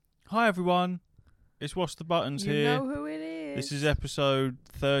Hi everyone, it's What's the Buttons You here. know who it is. This is episode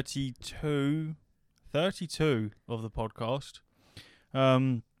 32 of the podcast.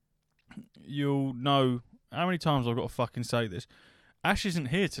 You'll know how many times I've got to fucking say this. Ash isn't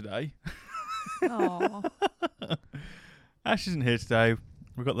here today. Aww. Ash isn't here today.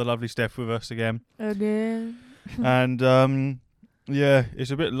 We've got the lovely Steph with us again. Again. And yeah,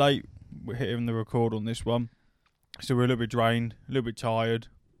 it's a bit late. We're hitting the record on this one. So we're a little bit drained, a little bit tired,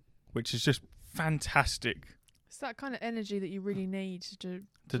 which is just fantastic. It's that kind of energy that you really need to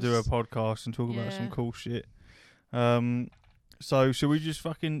Do a podcast and talk about some Yeah. cool shit. So should we just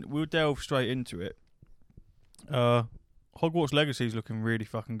we'll delve straight into it. Hogwarts Legacy is looking really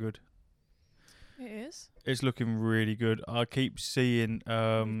fucking good. It is. It's looking really good. I keep seeing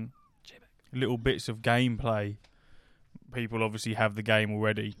little bits of gameplay. People obviously have the game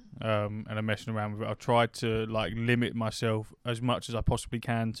already and are messing around with it. I've tried to limit myself as much as I possibly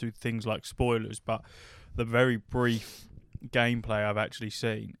can to things like spoilers, but the very brief gameplay I've actually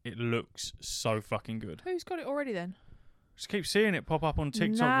seen, it looks so fucking good. Who's got it already then? Just keep seeing it pop up on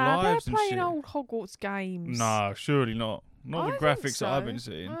TikTok Nah, lives they're and playing shit. old Hogwarts games. Nah, surely not. Not I the think graphics that I've been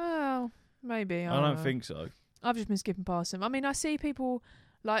seeing. Well, maybe. I don't think so. I've just been skipping past them. I mean, I see people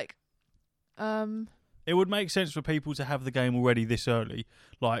It would make sense for people to have the game already this early,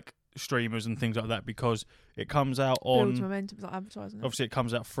 like streamers and things like that, because it comes out builds on... momentum, like advertising. Obviously, it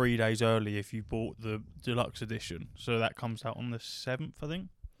comes out 3 days early if you bought the deluxe edition. So that comes out on the 7th, I think.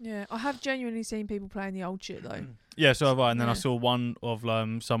 Yeah, I have genuinely seen people playing the old shit though. Yeah, so have I. And then I Yeah. saw one of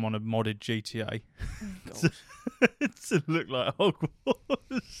someone had modded GTA Oh, God. to look like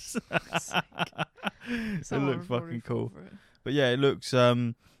Hogwarts. It Someone looked would probably fucking fall cool. for it. But yeah, it looks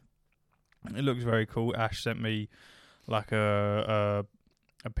very cool. Ash sent me a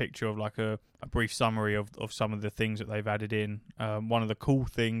picture of a brief summary of some of the things that they've added in. One of the cool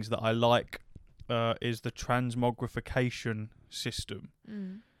things that I like is the transmogrification system.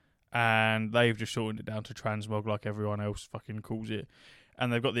 And they've just shortened it down to transmog like everyone else fucking calls it.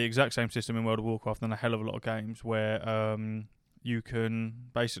 And they've got the exact same system in World of Warcraft and a hell of a lot of games where you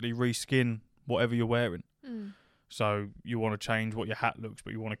can basically reskin whatever you're wearing. So you want to change what your hat looks,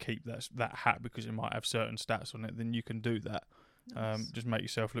 but you want to keep that hat because it might have certain stats on it, then you can do that. Nice. Just make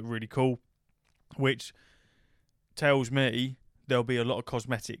yourself look really cool, which tells me there'll be a lot of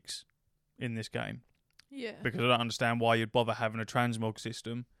cosmetics in this game. Yeah. Because I don't understand why you'd bother having a transmog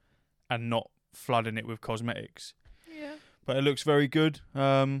system and not flooding it with cosmetics. Yeah. But it looks very good.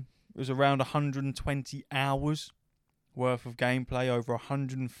 It was around 120 hours worth of gameplay, over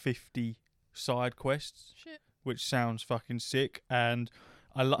 150 side quests, Shit. which sounds fucking sick. And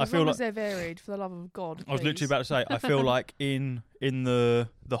I As feel long like as they're varied, for the love of God. I was literally please. about to say, I feel like in the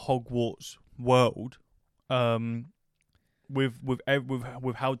Hogwarts world, with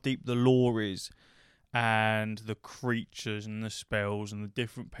how deep the lore is, and the creatures and the spells and the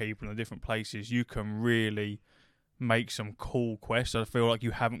different people and the different places, you can really make some cool quests. I feel like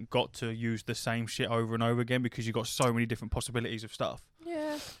you haven't got to use the same shit over and over again because you've got so many different possibilities of stuff.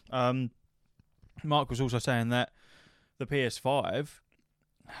 Yeah. Mark was also saying that the PS5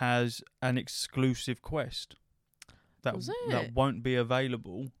 has an exclusive quest that Was it? that won't be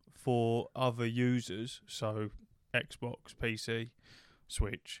available for other users, so Xbox, PC,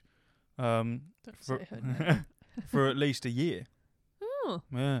 Switch, Don't for, say her name. for at least a year. Oh.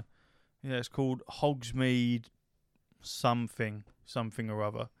 Yeah, it's called Hogsmeade something or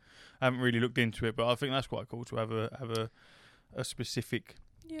other. I haven't really looked into it, but I think that's quite cool to have a specific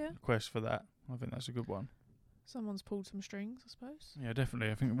Yeah. quest for that. I think that's a good one. Someone's pulled some strings, I suppose. Yeah,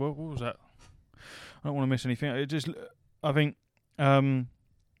 definitely. I think what was that? I don't want to miss anything. I think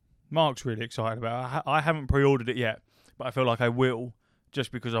Mark's really excited about it. I haven't pre-ordered it yet, but I feel like I will,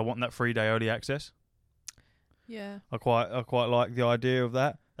 just because I want that 3-day early access. Yeah. I quite like the idea of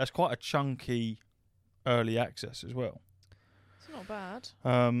that. That's quite a chunky early access as well. It's not bad.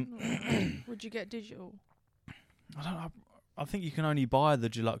 Would you get digital? I don't know. I think you can only buy the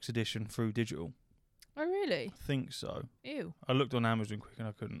deluxe edition through digital. Oh, really? I think so. Ew. I looked on Amazon quick and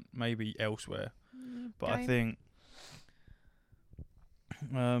I couldn't. Maybe elsewhere. But I think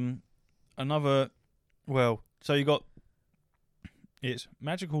so you got, it's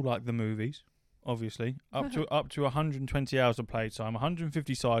magical like the movies, obviously, up to 120 hours of playtime,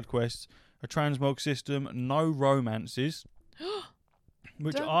 150 side quests, a transmog system, no romances,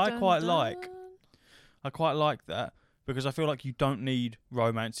 which I quite like. I quite like that because I feel like you don't need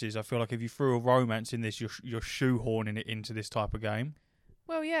romances. I feel like if you threw a romance in this, you're shoehorning it into this type of game.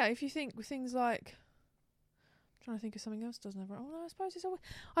 Well, yeah, if you think with things like... I'm trying to think of something else doesn't have... Oh, no, I suppose it's always...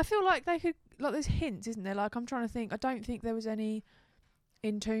 I feel like they could... Like, there's hints, isn't there? Like, I'm trying to think... I don't think there was any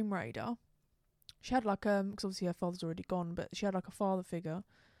in Tomb Raider, she had like because obviously her father's already gone, but she had like a father figure.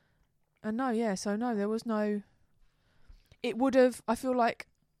 And no, there was no. It would have. I feel like.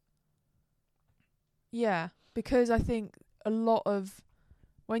 Yeah, because I think a lot of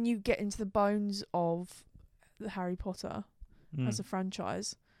when you get into the bones of the Harry Potter as a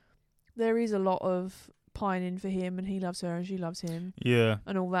franchise, there is a lot of pining for him, and he loves her and she loves him. Yeah.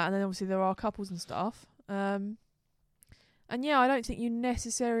 And all that, and then obviously there are couples and stuff. And yeah, I don't think you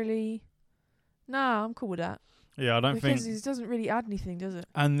necessarily. Nah, I'm cool with that. Yeah, I don't think because it doesn't really add anything, does it?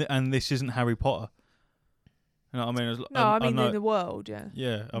 And this isn't Harry Potter. You know what I mean? No, I mean in the world, yeah.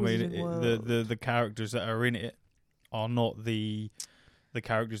 Yeah, I mean the characters that are in it are not the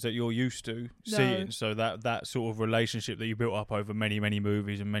characters that you're used to seeing. So that sort of relationship that you built up over many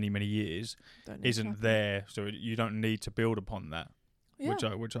movies and many years isn't there. So you don't need to build upon that, which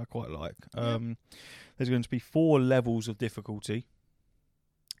I quite like. There's going to be 4 levels of difficulty.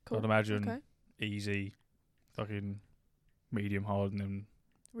 Cool. I'd imagine easy, fucking medium hard, and then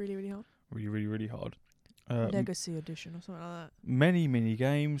really hard. Really hard. Legacy edition or something like that. Many mini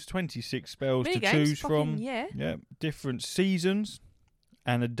games, 26 spells to choose from. Yeah. Different seasons,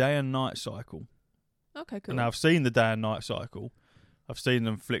 and a day and night cycle. Okay, cool. Now I've seen the day and night cycle. I've seen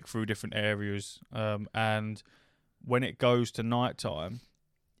them flick through different areas, and when it goes to night time,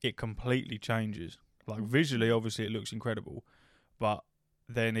 it completely changes. Like visually, obviously, it looks incredible, but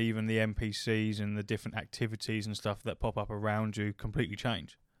then even the NPCs and the different activities and stuff that pop up around you completely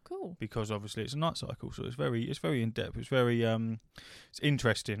change. Cool. Because obviously it's a night cycle, so it's very in depth. It's very it's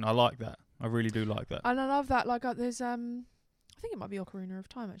interesting. I like that. I really do like that. And I love that. Like there's I think it might be Ocarina of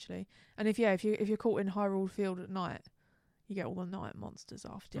Time actually. And if you're caught in Hyrule Field at night, you get all the night monsters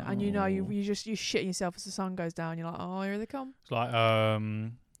after you. And you know you shitting yourself as the sun goes down. You're like, oh, here they come. It's like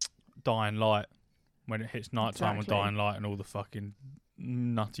Dying Light when it hits night time with Dying Light and all the fucking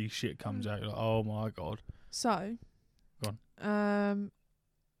nutty shit comes out. You're like, oh my god. So, go on.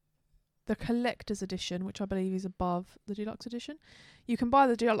 The collector's edition, which I believe is above the deluxe edition. You can buy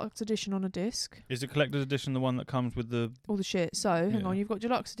the deluxe edition on a disc. Is the collector's edition the one that comes with all the shit? So hang on, you've got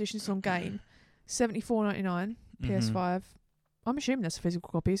deluxe editions on game, $74.99 PS5. I'm assuming that's a physical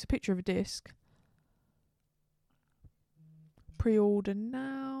copy. It's a picture of a disc. Pre-order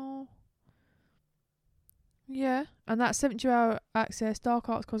now. Yeah, and that's 72-hour access, Dark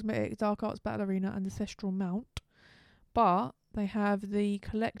Arts Cosmetics, Dark Arts Battle Arena, and Ancestral Mount. But they have the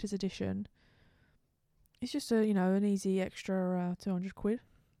collector's edition. It's just an easy extra 200 quid.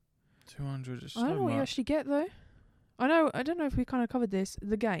 200 is so I don't know what you actually get though. I don't know if we kind of covered this.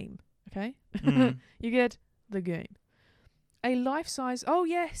 The game, okay? You get the game. A life-size. Oh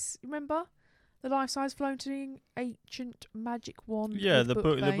yes, remember the life-size floating ancient magic wand. Yeah, the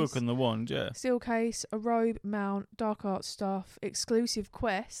book and the wand. Yeah. Steel case, a robe, mount, dark art stuff, exclusive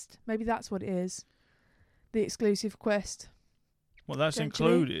quest. Maybe that's what it is. The exclusive quest. Well, that's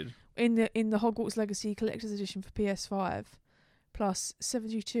included in the Hogwarts Legacy Collector's Edition for PS5, plus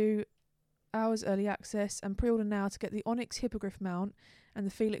 72 hours early access and pre-order now to get the Onyx Hippogriff mount and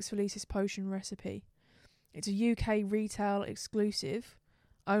the Felix Felicis potion recipe. It's a UK retail exclusive,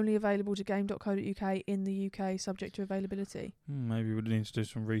 only available to game.co.uk in the UK, subject to availability. Maybe we need to do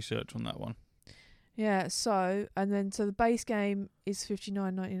some research on that one. Yeah. So the base game is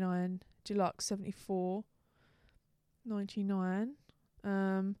 $59.99, deluxe $74.99.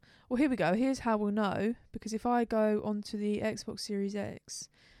 Well, here we go. Here's how we'll know, because if I go onto the Xbox Series X,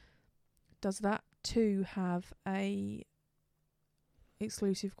 does that too have a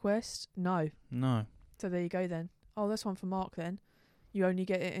exclusive quest? No. So there you go then. Oh, that's one for Mark then. You only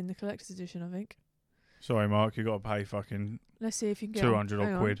get it in the collector's edition, I think. Sorry, Mark, you got to pay fucking. Let's see if you can get 200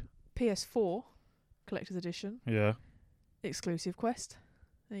 odd quid. PS4 collector's edition. Yeah. Exclusive quest.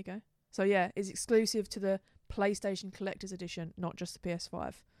 There you go. So yeah, it's exclusive to the PlayStation Collector's Edition, not just the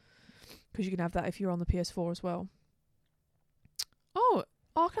PS5, because you can have that if you're on the PS4 as well. Oh,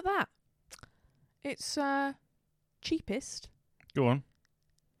 look at that! It's cheapest. Go on.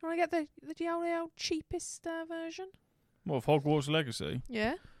 You want to get the old cheapest version? What, of Hogwarts Legacy?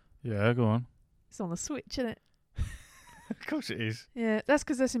 Yeah. Yeah, go on. It's on the Switch, isn't it? Of course it is. Yeah, that's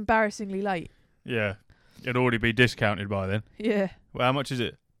because that's embarrassingly late. Yeah, it'd already be discounted by then. Yeah. Well, how much is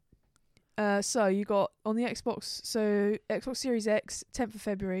it? So you got on the Xbox, so Xbox Series X, 10th of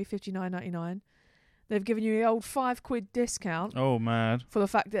February, $59.99. They've given you the old £5 discount. Oh, mad. For the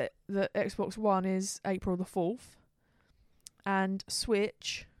fact that the Xbox One is April the 4th. And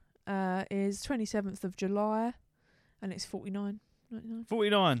Switch is 27th of July, and it's $49.99.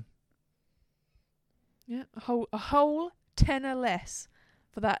 49. Yeah, a whole tenner less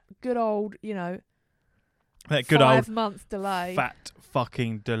for that good old, That good old 5-month delay. fat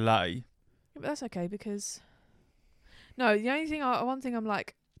fucking delay. But that's okay because no, the only thing one thing I'm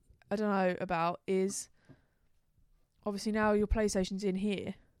like I don't know about is obviously now your PlayStation's in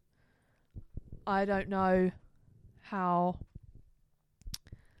here. I don't know how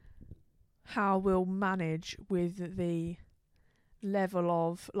we'll manage with the level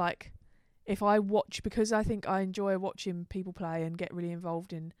of like if I watch, because I think I enjoy watching people play and get really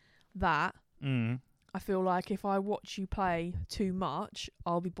involved in that. I feel like if I watch you play too much,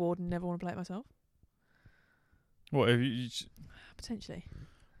 I'll be bored and never want to play it myself. What if you Potentially.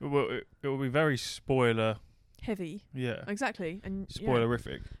 Well, it will be very spoiler heavy. Yeah. Exactly. And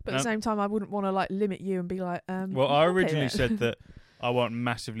spoilerific. But at the same time, I wouldn't want to like limit you and be like, well, I originally said that I wasn't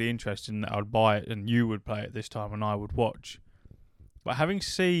massively interested in that. I'd buy it and you would play it this time and I would watch. But having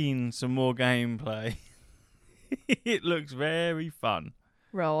seen some more gameplay, it looks very fun.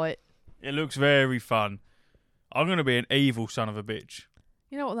 Right. It looks very fun. I'm going to be an evil son of a bitch.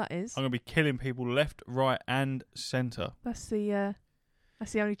 You know what that is? I'm going to be killing people left, right, and centre. That's the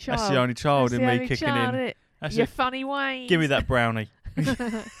only child. That's the only child in me kicking child, in. That's your it. funny ways. Give me that brownie.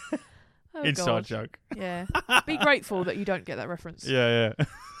 Oh, Inside God. joke. Yeah. Be grateful that you don't get that reference. Yeah.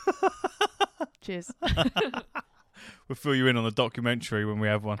 Cheers. We'll fill you in on the documentary when we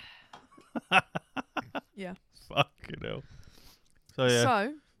have one. Yeah. Fucking hell. So, yeah.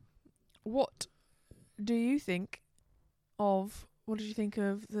 So, what do you think of... What did you think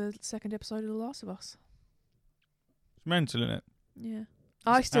of the second episode of The Last of Us? It's mental, isn't it? Yeah.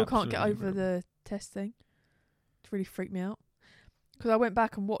 I still can't get absolutely over the test thing. It really freaked me out. Because I went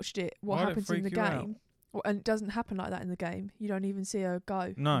back and watched it, what Why'd it happens in freak the you out? game. Well, and it doesn't happen like that in the game. You don't even see her go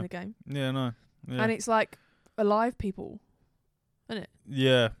in the game. Yeah, no. Yeah. And it's like alive people, isn't it?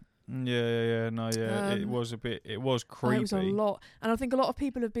 Yeah. No, yeah. It was creepy. It was a lot. And I think a lot of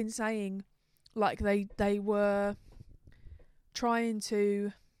people have been saying, like, they were trying to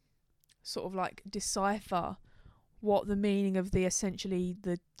sort of like decipher what the meaning of essentially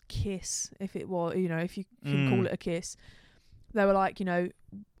the kiss, if it was, if you can call it a kiss. They were like,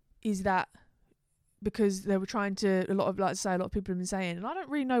 is that because they were trying to, a lot of people have been saying, and I don't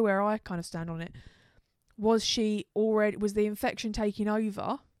really know where I kind of stand on it. Was the infection taking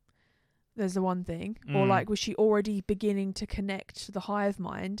over? There's the one thing. Or like, was she already beginning to connect to the hive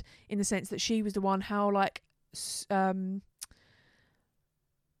mind in the sense that she was the one, how like,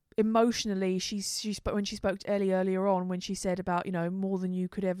 emotionally when she spoke to Ellie earlier on, when she said about, more than you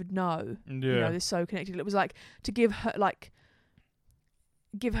could ever know, they're so connected. It was like to give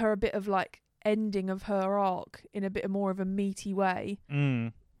her a bit of like ending of her arc in a bit more of a meaty way,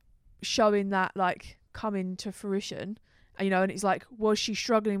 showing that like coming to fruition. And it's like, was she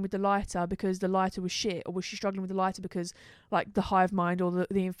struggling with the lighter because the lighter was shit, or was she struggling with the lighter because like the hive mind or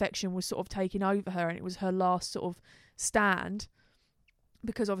the infection was sort of taking over her and it was her last sort of stand,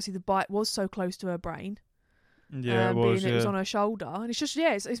 because obviously the bite was so close to her brain. Yeah, it was. It was on her shoulder. And it's just,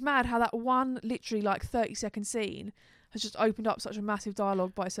 it's mad how that one literally like 30-second scene has just opened up such a massive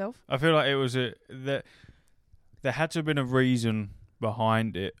dialogue by itself. I feel like it was there had to have been a reason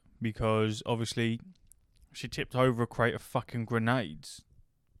behind it, because obviously she tipped over a crate of fucking grenades.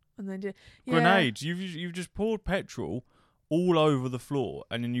 And then grenades. You've just poured petrol all over the floor,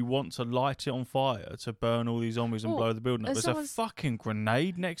 and then you want to light it on fire to burn all these zombies and blow the building up. There's a fucking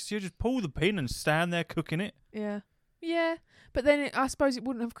grenade next to you. Just pull the pin and stand there cooking it. Yeah. But then I suppose it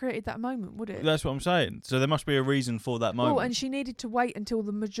wouldn't have created that moment, would it? That's what I'm saying. So there must be a reason for that moment. Oh, and she needed to wait until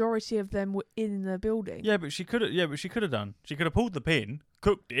the majority of them were in the building. Yeah, but she could have done. She could have pulled the pin,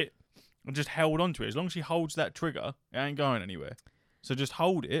 cooked it, and just held onto it. As long as she holds that trigger, it ain't going anywhere. So just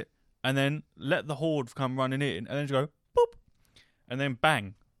hold it, and then let the horde come running in, and then just go boop, and then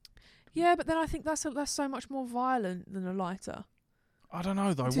bang. Yeah, but then I think that's so much more violent than a lighter. I don't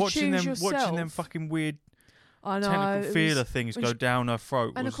know though. Watching them fucking weird tentacle feeler things go down her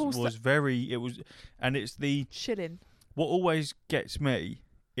throat was very. It was, and it's the chilling. What always gets me,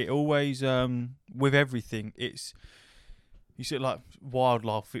 it always with everything, it's you see like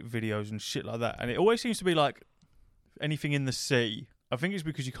wildlife videos and shit like that, and it always seems to be like anything in the sea. I think it's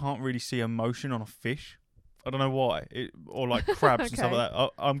because you can't really see emotion on a fish. I don't know why, or like crabs and stuff like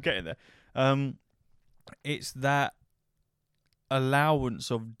that. I'm getting there. It's that allowance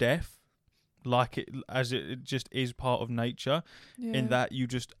of death. Like it just is part of nature, in that you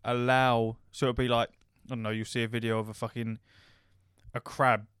just allow. So it'll be like, I don't know, you'll see a video of a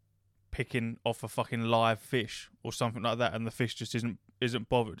crab picking off a fucking live fish or something like that, and the fish just isn't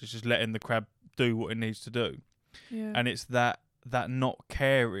bothered. It's just letting the crab do what it needs to do. Yeah. And it's that not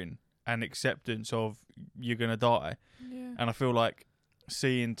caring and acceptance of you're gonna die. Yeah. And I feel like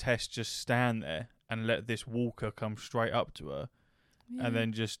seeing Tess just stand there and let this walker come straight up to her, Yeah. and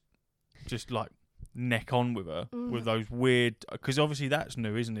then just like neck on with her with those weird, because obviously that's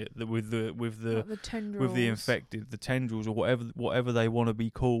new, isn't it? With the like the tendrils. with the infected, the tendrils or whatever they want to be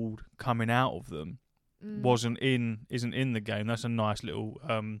called coming out of them isn't in the game. That's a nice little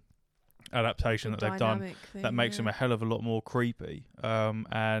adaptation that they've done thing, that makes them a hell of a lot more creepy.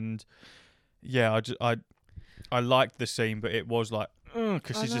 And yeah, I liked the scene, but it was like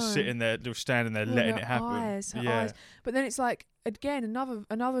because she's just sitting there, just standing there, letting it happen. Her eyes. But then it's like, again,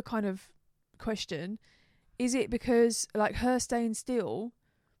 another kind of question: is it because like her staying still?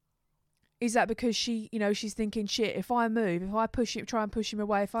 Is that because she, she's thinking, shit, if I move, if I try and push him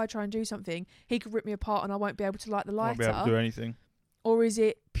away, if I try and do something, he could rip me apart and I won't be able to light the lighter. Won't be able to do anything. Or is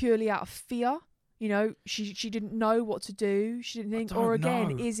it purely out of fear? She didn't know what to do. She didn't think. Or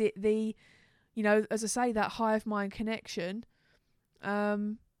again, is it the, as I say, that hive mind connection?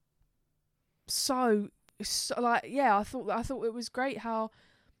 So like, yeah, I thought it was great how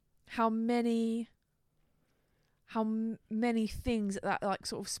many things that like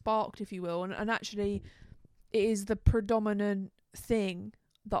sort of sparked, if you will, and actually it is the predominant thing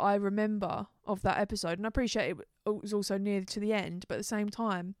that I remember of that episode. And I appreciate it was also near to the end, but at the same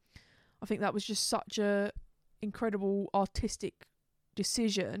time I think that was just such a incredible artistic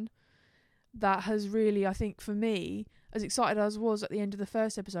decision that has really, I think for me, as excited as I was at the end of the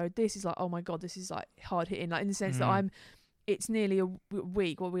first episode, this is like, oh my god, this is like hard hitting, like in the sense that it's nearly a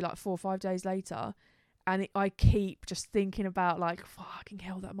week, or we like 4 or 5 days later, and I keep just thinking about like, fucking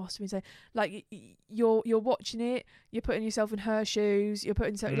hell, that must have been so. Like you're watching it, you're putting yourself in her shoes, you're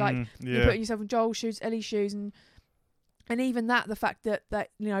putting yourself you're putting yourself in Joel's shoes, Ellie's shoes, and even the fact that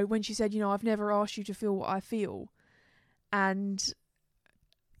when she said, I've never asked you to feel what I feel, and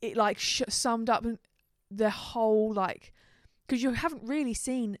it like summed up the whole, like, because you haven't really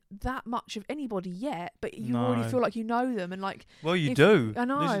seen that much of anybody yet, but you already feel like you know them, and like, well, you do. I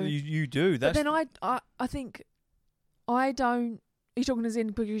know you do. That's but then I think I don't. Are you talking as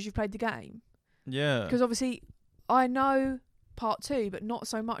in because you've played the game? Yeah. Because obviously I know part 2, but not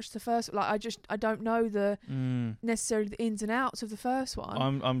so much the first. Like I don't know the necessarily the ins and outs of the first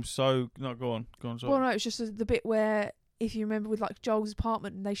one. I'm so no. Go on. Sorry. Well, no, it's just the bit where, if you remember, with like Joel's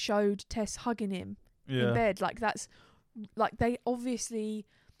apartment, and they showed Tess hugging him in bed. Like that's like they obviously,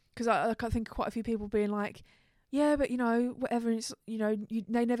 because I think quite a few people being like, yeah, but whatever. It's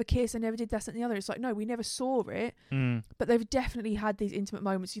they never kissed, they never did this and the other. It's like, no, we never saw it, but they've definitely had these intimate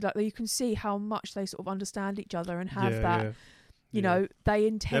moments. You can see how much they sort of understand each other and have that. They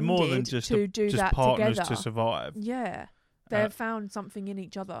intended They're more than just to do just that partners together to survive. Yeah, they have found something in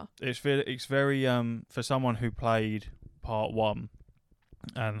each other. It's very for someone who played part 1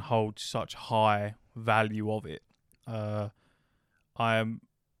 and holds such high value of it.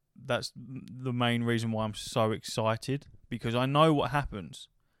 That's the main reason why I'm so excited, because I know what happens.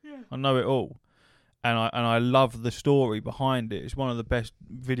 Yeah. I know it all, and I love the story behind it. It's one of the best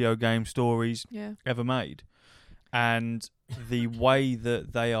video game stories ever made, and the way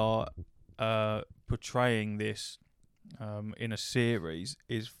that they are portraying this in a series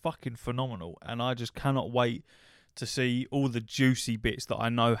is fucking phenomenal, and I just cannot wait to see all the juicy bits that I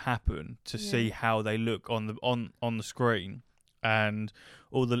know happen, to see how they look on the screen, and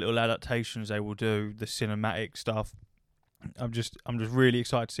all the little adaptations they will do, the cinematic stuff. I'm just really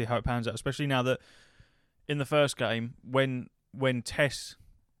excited to see how it pans out, especially now that in the first game, when Tess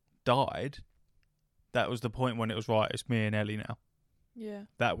died, that was the point when it was right, it's me and Ellie now. Yeah.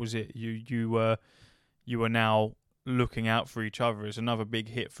 That was it. You were now looking out for each other. It's another big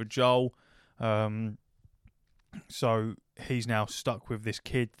hit for Joel. So he's now stuck with this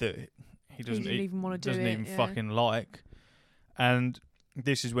kid that he doesn't even want to do. Doesn't even fucking like. And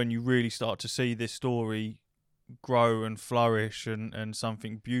this is when you really start to see this story grow and flourish, and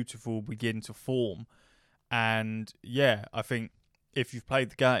something beautiful begin to form. And yeah, I think if you've played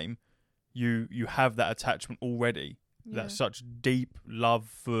the game, you have that attachment already. Yeah. That such deep love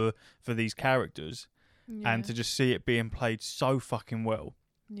for these characters, and to just see it being played so fucking well.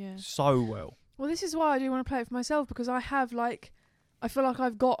 Yeah. So well. Well, this is why I do want to play it for myself, because I have I feel like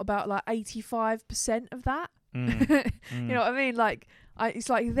I've got about 85% of that. You know what I mean? Like, it's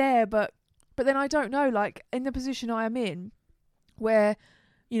like there, but then I don't know, like in the position I am in, where,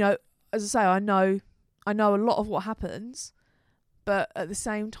 as I say, I know a lot of what happens, but at the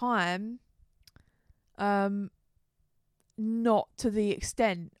same time, not to the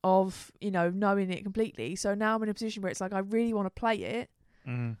extent of, knowing it completely. So now I'm in a position where it's like, I really want to play it.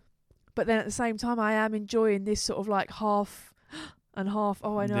 But then at the same time, I am enjoying this sort of like half and half,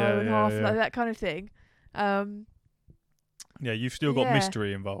 half like that kind of thing. Yeah, you've still got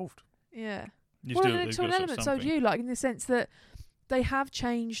mystery involved. Yeah. You to an element, so do you. Like in the sense that they have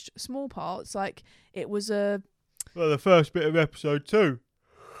changed small parts. Like it was a. Well, the first bit of episode 2.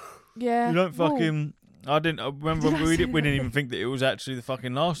 Yeah. You don't fucking. I remember we didn't even think that it was actually the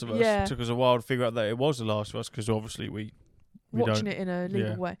fucking Last of Us. Yeah. It took us a while to figure out that it was the Last of Us because obviously we watching don't, it in a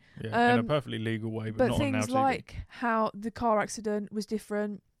legal way. Yeah, in a perfectly legal way, but not on Now things TV. like how the car accident was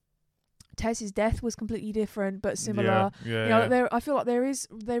different. Tess's death was completely different, but similar. Yeah. I feel like there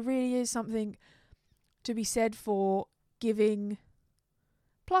really is something to be said for giving.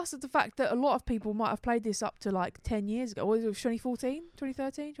 Plus the fact that a lot of people might have played this up to like 10 years ago. Or was it 2014,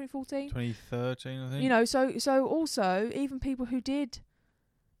 2013, 2014? 2013, I think. You know, so also even people who did,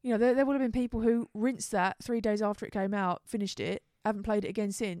 you know, there would have been people who rinsed that 3 days after it came out, finished it, haven't played it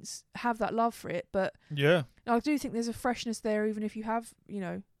again since, have that love for it. But yeah, I do think there's a freshness there, even if you have, you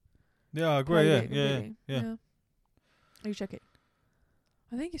know. Yeah, I agree. Yeah. You check it.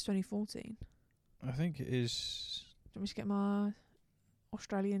 I think it's 2014. I think it is. Do you want me to get my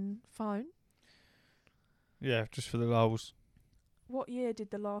Australian phone? Yeah, just for the lulz. What year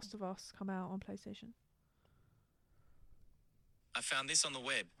did The Last of Us come out on PlayStation? I found this on the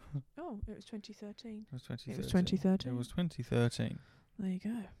web. Oh, it was 2013. It was 2013. It was 2013. It was 2013. There you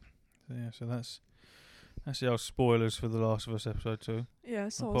go. So yeah, so that's the old spoilers for The Last of Us episode 2. Yeah,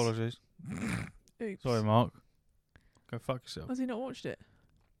 so Apologies. Oops. Sorry, Mark. Go fuck yourself. Has he not watched it?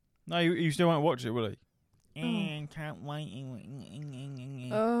 No, you still won't watch it, will he? Oh. Can't wait.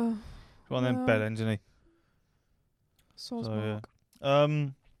 Oh. One of them bell ends, isn't he? Soz So, Mark. yeah.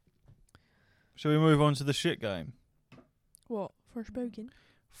 Shall we move on to the shit game? What? Forspoken.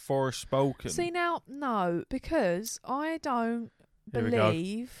 See now, no, because I don't Here we go.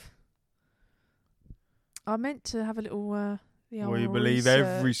 believe. I meant to have a little. Well, you believe research.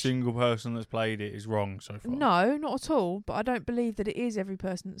 every single person that's played it is wrong so far? No, not at all. But I don't believe that it is every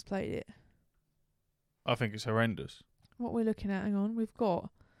person that's played it. I think it's horrendous. What we're looking at? Hang on, we've got.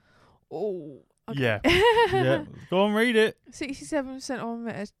 Oh. Okay. Yeah. Yeah. Go on, read it. 67% on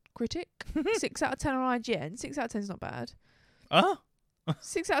Metacritic. 6 out of 10 on IGN. 6 out of 10 is not bad. Huh?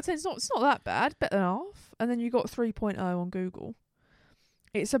 6 out of 10 is not. It's not that bad. Better than half. And then you got 3.0 on Google.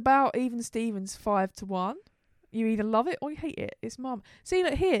 It's about even Stevens 5-1. You either love it or you hate it. It's mum. See,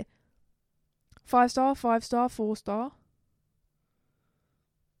 look here. 5 star, 5 star, 4 star.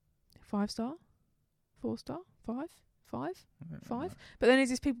 5 star, 4 star, 5. But then there's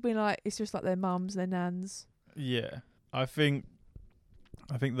these people being like, it's just like their mums, their nans. Yeah. I think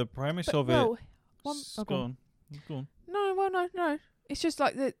the premise of well, it. Go on. No. It's just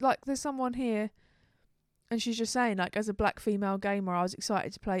like there's someone here, and she's just saying, like, as a black female gamer, I was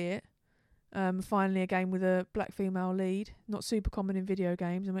excited to play it. Finally, a game with a black female lead. Not super common in video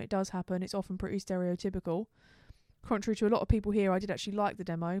games, and when it does happen, it's often pretty stereotypical. Contrary to a lot of people here, I did actually like the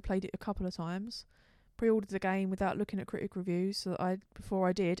demo. Played it a couple of times. Pre-ordered the game without looking at critic reviews, so that before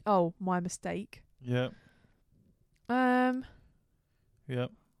I did. Oh, my mistake. Yeah.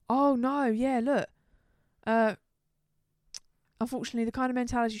 Yep. Oh no, yeah, look. Unfortunately, the kind of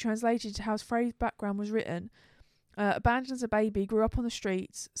mentality translated to how Frey's background was written. Abandoned as a baby, grew up on the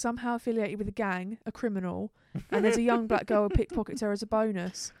streets, somehow affiliated with a gang, a criminal, and there's a young black girl who pickpockets her as a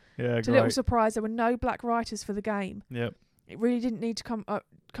bonus. Yeah, To little surprise, there were no black writers for the game. Yep. It really didn't need to come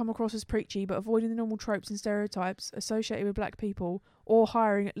across as preachy, but avoiding the normal tropes and stereotypes associated with black people, or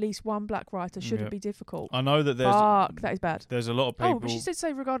hiring at least one black writer shouldn't be difficult. I know that that is bad. There's a lot of people. Oh, but she said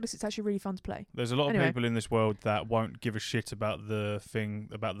so. Regardless, it's actually really fun to play. There's a lot of people in this world that won't give a shit about the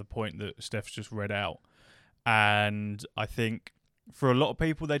point that Steph's just read out, and I think for a lot of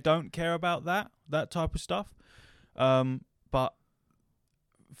people they don't care about that type of stuff. But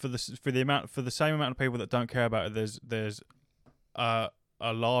for the same amount of people that don't care about it, there's a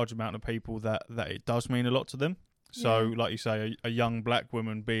large amount of people that it does mean a lot to them. So, like you say, a young black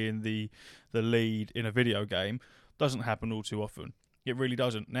woman being the lead in a video game doesn't happen all too often. It really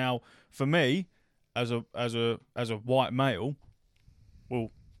doesn't. Now, for me, as a white male,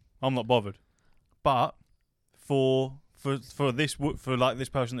 well, I'm not bothered. But for this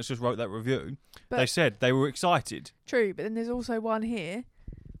person that's just wrote that review, they said they were excited. True, but then there's also one here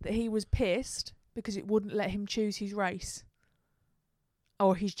that he was pissed because it wouldn't let him choose his race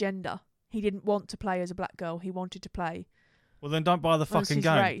or his gender. He didn't want to play as a black girl. He wanted to play. Well, then don't buy the fucking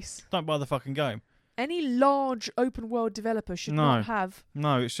game. Race. Don't buy the fucking game. Any large open world developer should not have.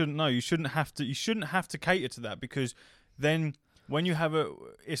 No, it shouldn't. No, you shouldn't have to. You shouldn't have to cater to that, because then when you have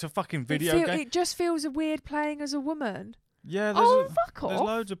it's a fucking video game. It just feels weird playing as a woman. Yeah. Fuck off. There's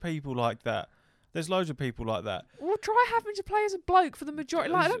loads of people like that. There's loads of people like that. Well, try having to play as a bloke for the majority.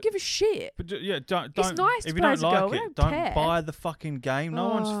 Like, I don't give a shit. But yeah, don't. It's nice if to you play don't as a like girl. it, Don't care. buy the fucking game. No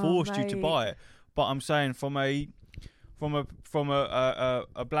one's forced you to mate. buy it. But I'm saying from a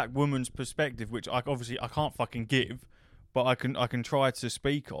black woman's perspective, which I can't fucking give, but I can try to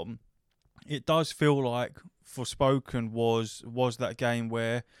speak on. It does feel like Forspoken was that game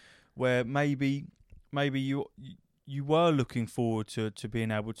where maybe you were looking forward to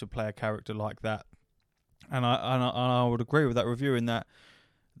being able to play a character like that, and I would agree with that review in that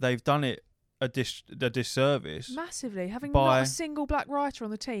they've done it a disservice Massively. Having by, not a single black writer on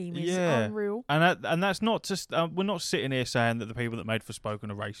the team is unreal. And that's not just we're not sitting here saying that the people that made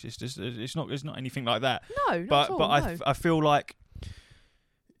Forspoken are racist. It's not anything like that. No, not at all, no. I feel like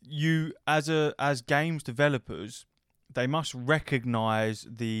you as games developers, they must recognise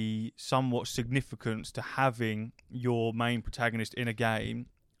the somewhat significance to having your main protagonist in a game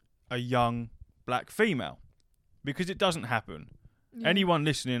a young black female, because it doesn't happen. Yeah. Anyone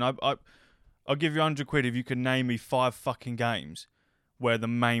listening, I'll give you 100 quid if you can name me 5 fucking games where the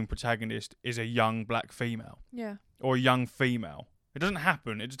main protagonist is a young black female. Yeah. Or a young female. It doesn't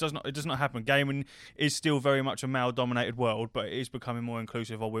happen. It just does not. It does not happen. Gaming is still very much a male-dominated world, but it is becoming more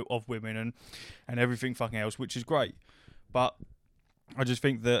inclusive of women and everything fucking else, which is great. But I just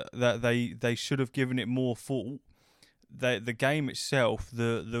think that they should have given it more thought. The game itself,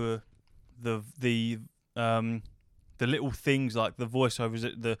 the little things like the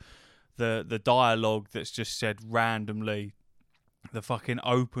voiceovers, the dialogue that's just said randomly, the fucking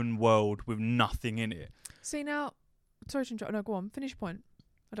open world with nothing in it. See now, sorry to interrupt. No, go on. Finish your point.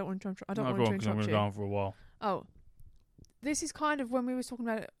 I don't want to interrupt. I'm going to go on for a while. Oh, this is kind of when we were talking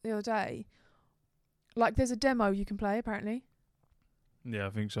about it the other day. Like, there's a demo you can play, apparently. Yeah,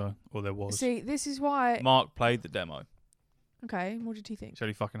 I think so. Or there was. See, this is why... Mark played the demo. Okay, what did he think? Said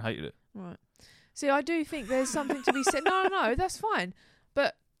he fucking hated it. Right. See, I do think there's something to be said. No, that's fine.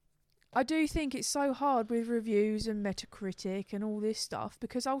 But I do think it's so hard with reviews and Metacritic and all this stuff,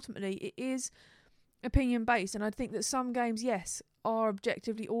 because ultimately it is opinion-based, and I think that some games, yes, are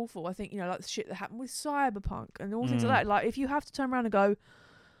objectively awful. I think, like the shit that happened with Cyberpunk and all things like that. Like, if you have to turn around and go...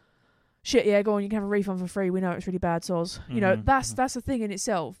 shit, yeah, go on, you can have a refund for free. We know it's really bad, soz. That's a thing in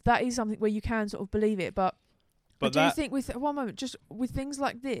itself. That is something where you can sort of believe it. But I do think with, one moment, just with things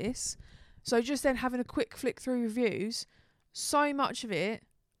like this, so just then having a quick flick through reviews, so much of it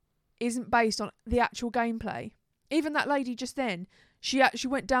isn't based on the actual gameplay. Even that lady just then, she actually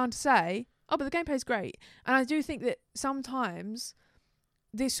went down to say, oh, but the gameplay's great. And I do think that sometimes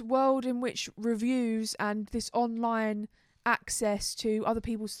this world in which reviews and this online... access to other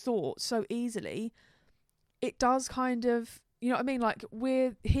people's thoughts so easily, it does kind of, you know what I mean? Like,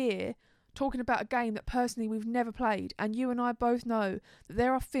 we're here talking about a game that personally we've never played, and you and I both know that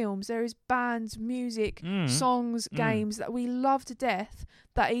there are films, there is bands, music, songs, games that we love to death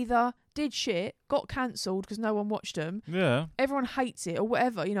that either did shit, got cancelled because no one watched them, everyone hates it or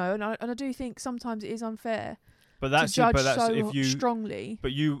whatever, and I do think sometimes it is unfair to judge strongly.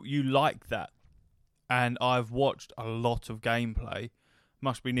 But you like that. And I've watched a lot of gameplay.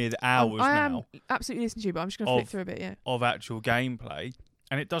 Must be near the hours now. I am absolutely listening to you, but I'm just going to flick through a bit, yeah. Of actual gameplay.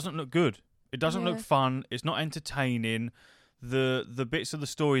 And it doesn't look good. It doesn't look fun. It's not entertaining. The bits of the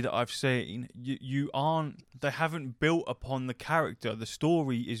story that I've seen, they haven't built upon the character. The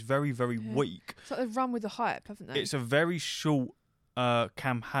story is very, very weak. It's like they've run with the hype, haven't they? It's a very short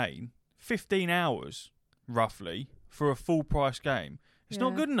campaign. 15 hours, roughly, for a full price game. It's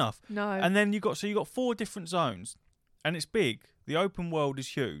not good enough. No. And then you got 4 different zones, and it's big. The open world is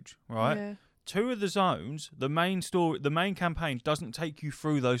huge, right? Yeah. 2 of the zones, the main campaign doesn't take you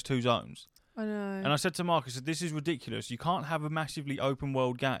through those 2 zones. I know. And I said to Mark, this is ridiculous. You can't have a massively open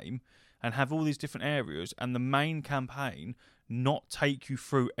world game and have all these different areas and the main campaign not take you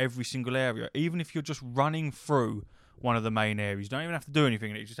through every single area, even if you're just running through one of the main areas. You don't even have to do anything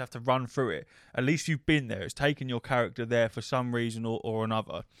in it. You just have to run through it. At least you've been there. It's taken your character there for some reason or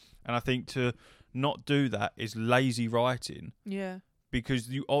another. And I think to not do that is lazy writing. Yeah. Because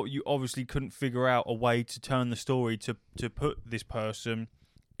you obviously couldn't figure out a way to turn the story to put this person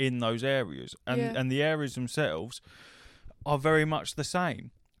in those areas. And the areas themselves are very much the same,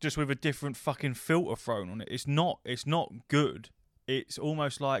 just with a different fucking filter thrown on it. It's not good. It's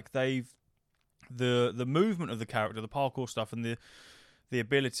almost like they've the movement of the character, the parkour stuff, and the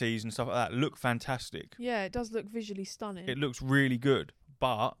abilities and stuff like that look fantastic. Yeah, it does look visually stunning. It looks really good,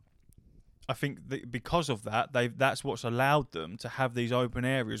 but I think that because of that, that's what's allowed them to have these open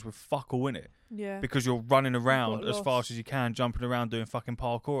areas with fuck all in it. Yeah. Because you're running around as fast as you can, jumping around doing fucking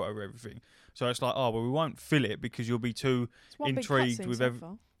parkour over everything. So it's like, we won't fill it because you'll be too intrigued with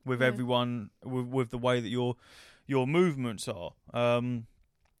everything. with everyone, with the way that your movements are. And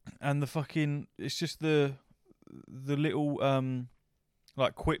the fucking, it's just the little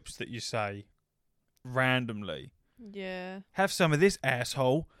like quips that you say randomly. Yeah. Have some of this,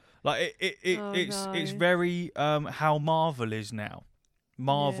 asshole. Like it's very how Marvel is now.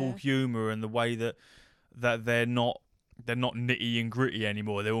 Marvel humor, and the way that they're not nitty and gritty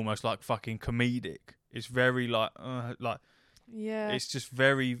anymore. They're almost like fucking comedic. It's very like it's just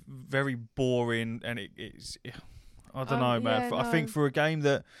very, very boring, and it's I don't know, man. I think for a game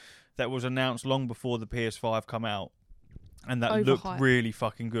that was announced long before the PS5 come out, and that looked really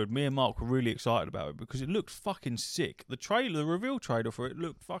fucking good. Me and Mark were really excited about it because it looked fucking sick. The reveal trailer for it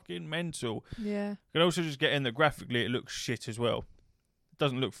looked fucking mental. Yeah. You can also just get in that graphically it looks shit as well. It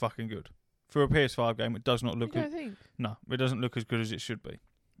doesn't look fucking good. For a PS5 game, it does not look good. Think? No, it doesn't look as good as it should be.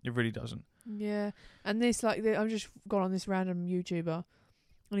 It really doesn't. Yeah. And this, I've just gone on this random YouTuber,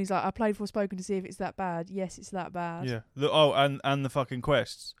 and he's like, I played Forspoken to see if it's that bad. Yes, it's that bad. Yeah. And the fucking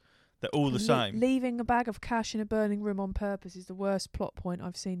quests. They're all the same. Leaving a bag of cash in a burning room on purpose is the worst plot point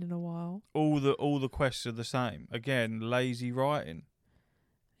I've seen in a while. All the quests are the same. Again, lazy writing.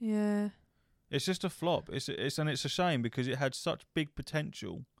 Yeah. It's just a flop. It's a shame because it had such big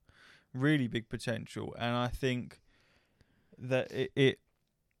potential, really big potential, and I think that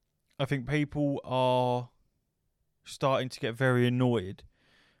I think people are starting to get very annoyed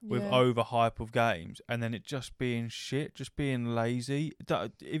with overhype of games, and then it just being shit, just being lazy.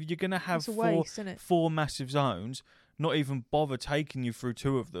 If you're gonna have four massive zones, not even bother taking you through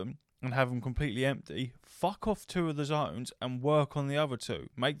two of them and have them completely empty, fuck off two of the zones and work on the other two.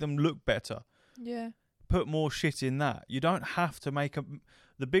 Make them look better. Yeah. Put more shit in that. You don't have to make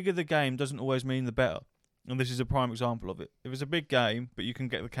the bigger the game doesn't always mean the better. And this is a prime example of it. If it's a big game, but you can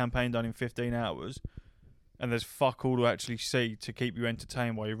get the campaign done in 15 hours, and there's fuck all to actually see to keep you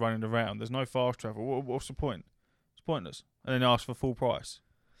entertained while you're running around, there's no fast travel. What's the point? It's pointless. And then ask for full price.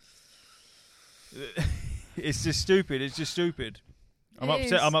 It's just stupid. It's just stupid.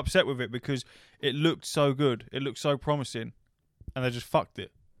 I'm upset with it because it looked so good. It looked so promising, and they just fucked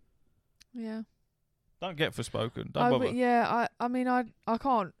it. Yeah. Don't get Forspoken. Don't bother. I mean, I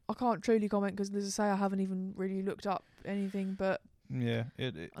can't truly comment because, as I say, I haven't even really looked up anything. But yeah,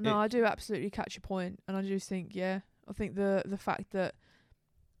 I do absolutely catch your point, and I just think, I think the fact that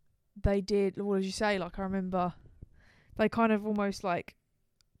they did, what did you say? Like, I remember they kind of almost like,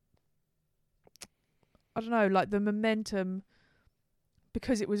 I don't know, like the momentum,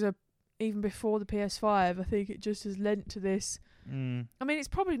 because it was even before the PS5. I think it just has lent to this. I mean, it's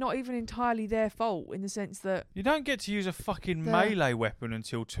probably not even entirely their fault in the sense that you don't get to use a fucking melee weapon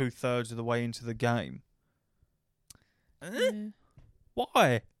until 2/3 of the way into the game.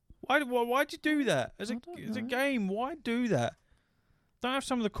 Why? Why'd you do that? As a game, why do that? Don't have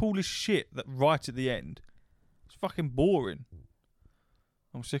some of the coolest shit that right at the end. It's fucking boring.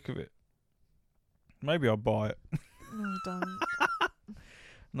 I'm sick of it. Maybe I'll buy it. No, don't.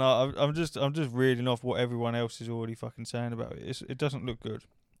 No, I'm just reading off what everyone else is already fucking saying about it. It doesn't look good.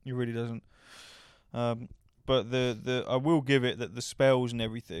 It really doesn't. But the I will give it that the spells and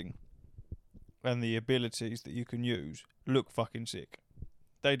everything, and the abilities that you can use look fucking sick.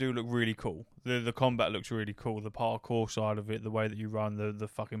 They do look really cool. The combat looks really cool. The parkour side of it, the way that you run, the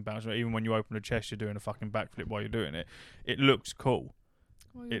fucking bounce. Even when you open a chest, you're doing a fucking backflip while you're doing it. It looks cool.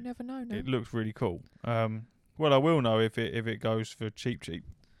 Well, you never know. No? It looks really cool. Well, I will know if it goes for cheap.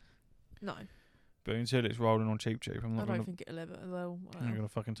 No. But until it's rolling on cheap, I'm not. I don't think it'll ever. I'm not gonna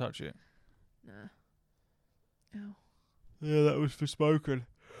fucking touch it. Nah. Ow. Yeah, that was Forspoken.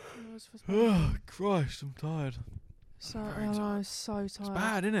 Oh Christ, I'm tired. I'm so tired. It's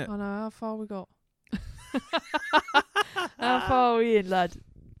bad, isn't it? I know. How far we got? How far are we in, lad?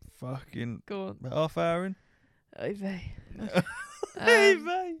 Fucking. Go on. About half hour in. Oy vey. Oy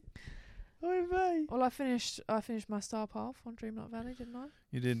vey. Oy vey. Well, I finished my star path on Dreamlight Valley, didn't I?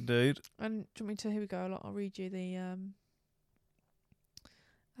 You did indeed. And do you want me to? Here we go. I'll read you the.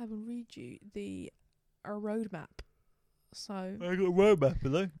 I will read you the roadmap. So. I got a roadmap,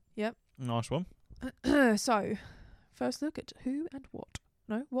 have they? Yep. Nice one. So, first look at who and what.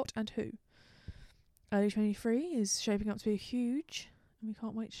 No, what and who. Early 23 is shaping up to be huge, and we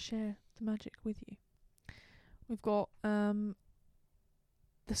can't wait to share the magic with you. We've got the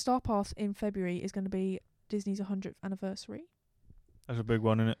Star Path in February is going to be Disney's 100th anniversary. That's a big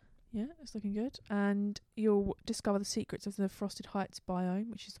one, isn't it? Yeah, it's looking good. And you'll discover the secrets of the Frosted Heights biome,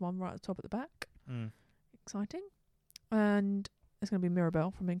 which is the one right at the top at the back. Exciting. And it's going to be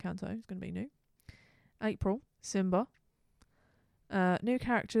Mirabelle from Encanto. It's going to be new. April, Simba. New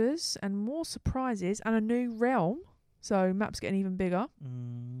characters and more surprises and a new realm. So map's getting even bigger.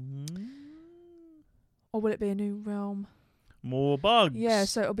 Or will it be a new realm? More bugs. Yeah,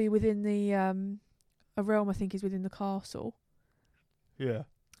 so it'll be within the a realm. I think is within the castle, Yeah.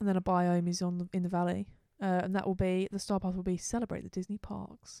 and then a biome is in the valley, and that will be the star path will be celebrate the Disney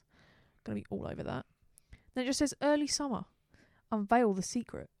parks. Gonna be all over that. Then it just says early summer, unveil the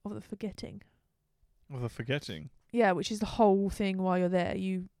secret of the forgetting. Of the forgetting. Yeah, which is the whole thing while you're there.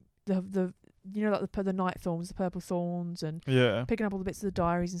 The you know, like the night thorns, the purple thorns, and picking up all the bits of the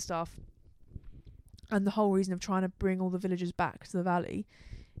diaries and stuff. And the whole reason of trying to bring all the villagers back to the valley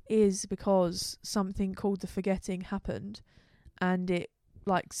is because something called the forgetting happened, and it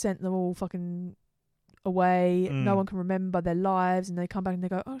like sent them all fucking away. No one can remember their lives, and they come back and they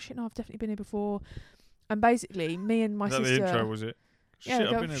go, "Oh shit, no, I've definitely been here before." And basically, me and my sister. The intro was it? Yeah, shit,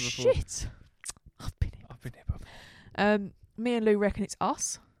 I've been here before. Shit, I've been here before. Me and Lou reckon it's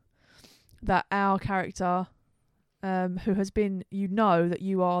us. That our character, who has been, you know, that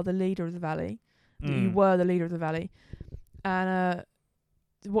you are the leader of the valley. That you were the leader of the valley, and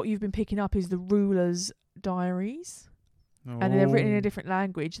what you've been picking up is the ruler's diaries, and they're written in a different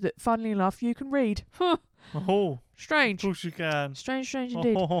language that, funnily enough, you can read. Strange. Of course you can. Strange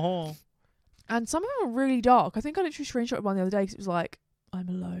indeed. And some of them are really dark. I think I literally screenshotted one the other day because it was like, I'm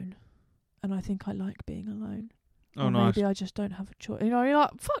alone, and I think I like being alone. Oh, or nice. Maybe I just don't have a choice. You know, you're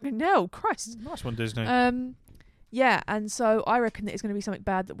like, fucking hell, Christ. Nice one, Disney. Yeah, and so I reckon that it's going to be something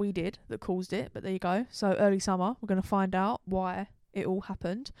bad that we did that caused it, but there you go. So early summer, we're going to find out why it all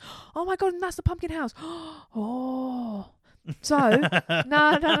happened. Oh my God, and that's the pumpkin house. Oh. So,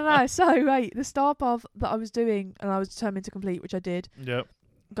 no. So, wait, the star path that I was doing and I was determined to complete, which I did. Yep.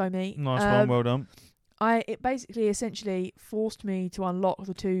 Go me. Nice one, well done. It basically essentially forced me to unlock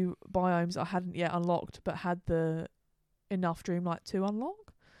the 2 biomes I hadn't yet unlocked, but had the enough Dreamlight to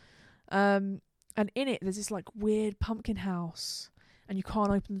unlock. And in it, there's this like weird pumpkin house, and you can't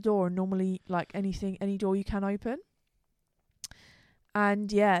open the door. And normally, like any door you can open.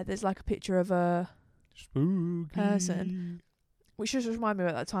 And yeah, there's like a picture of a spooky person, which just reminded me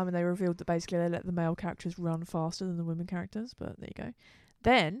about that time when they revealed that basically they let the male characters run faster than the women characters. But there you go.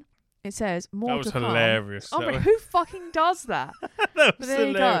 Then it says more. That was to come. hilarious. Oh my! Who fucking does that? That but was there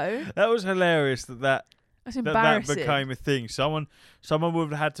hilarious. you go. That was hilarious. That's embarrassing. That became a thing. Someone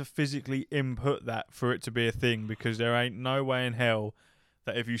would have had to physically input that for it to be a thing, because there ain't no way in hell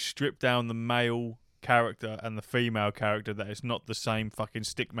that if you strip down the male character and the female character that it's not the same fucking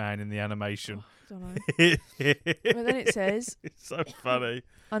stick man in the animation. I don't know. But then it says... It's so funny.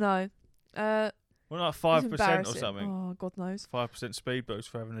 I know. Well, like 5% or something. Oh, God knows. 5% speed boost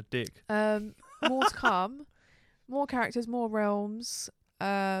for having a dick. More to come. More characters, more realms.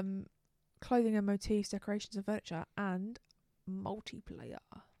 Clothing and motifs, decorations and furniture, and multiplayer.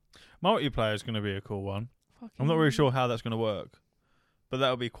 Multiplayer is going to be a cool one. I'm not really sure how that's going to work, but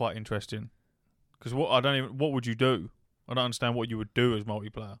that'll be quite interesting. Because what would you do? I don't understand what you would do as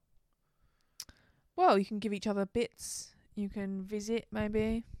multiplayer. Well, you can give each other bits. You can visit,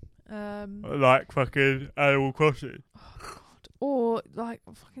 maybe. Like fucking Animal Crossing. Oh God. Or like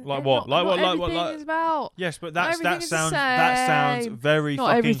fucking. Like what? Like what? Like what? Like. Is about. Yes, but that sounds very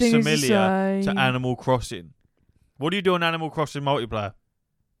not fucking familiar to Animal Crossing. What do you do on Animal Crossing multiplayer?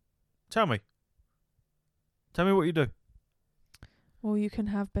 Tell me. Tell me what you do. Well, you can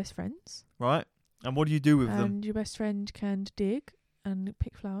have best friends. Right. And what do you do with them? And your best friend can dig and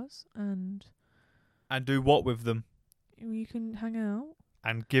pick flowers and do what with them? You can hang out.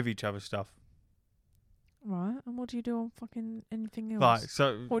 And give each other stuff. Right. And what do you do on fucking anything else? Right.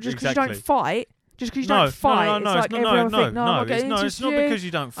 So just because you don't fight? Just because you don't fight? No, it's not because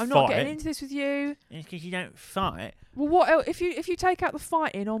you don't fight. I'm not getting into this with you. It's because you don't fight. Well, what else? If you take out the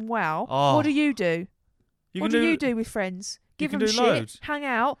fighting on WoW, what do you do? What do you do with friends? Give them shit, loads. Hang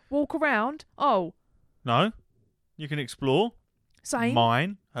out, walk around. Oh. No. You can explore. Same.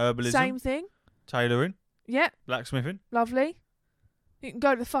 Mine. Herbalism. Same thing. Tailoring. Yep. Blacksmithing. Lovely. You can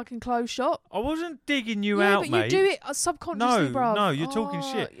go to the fucking clothes shop. I wasn't digging you out, but mate. You do it subconsciously, bruv. No, you're talking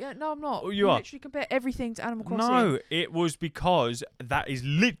shit. Yeah, no, I'm not. You are. Literally compare everything to Animal Crossing. No, it was because that is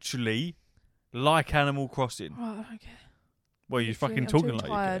literally like Animal Crossing. Right, I don't care. Well, you're fucking talking like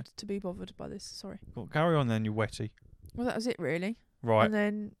you I'm too tired to be bothered by this. Sorry. Well, carry on then, you wetty. Well, that was it, really. Right. And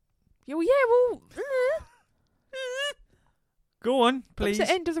then... Go on, please. It's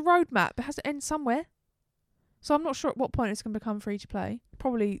the end of the roadmap. It has to end somewhere. So I'm not sure at what point it's going to become free to play.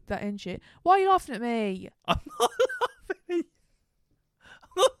 Probably that end shit. Why are you laughing at me? I'm not laughing at you. I'm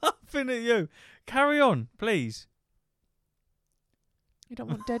not laughing at you. Carry on, please. You don't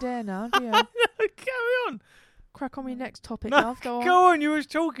want dead air now, do you? No, carry on. Crack on with your next topic, no, love. Go on. Go on, you was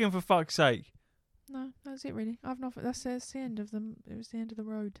talking for fuck's sake. No, that's it really. I've not. That's the end of them. It was the end of the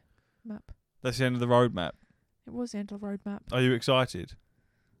road map. That's the end of the roadmap. It was the end of the roadmap. Are you excited?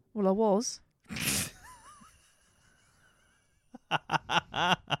 Well, I was.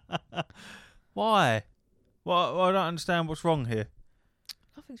 Why? Well, I don't understand what's wrong here.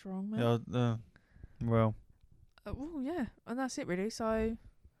 Nothing's wrong, man. Well. Well, yeah, and that's it really. So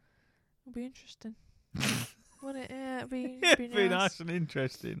it'll be interesting. Won't it? Yeah, it'll be nice and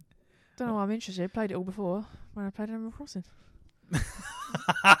interesting. Don't know why I'm interested. Played it all before when I played Animal Crossing.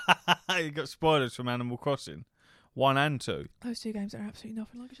 You got spoilers from Animal Crossing 1 and 2. Those two games are absolutely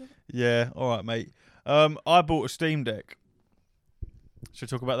nothing like each other. Yeah, all right, mate. I bought a Steam Deck.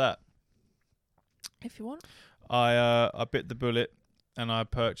 Should we talk about that? If you want. I bit the bullet and I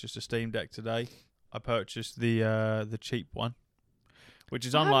purchased a Steam Deck today. I purchased the cheap one, which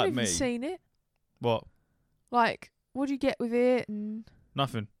is unlike I haven't me. even seen it. What? Like, what do you get with it? And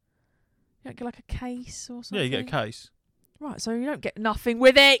Nothing. you don't get like a case or something? Yeah, you get a case. Right, so you don't get nothing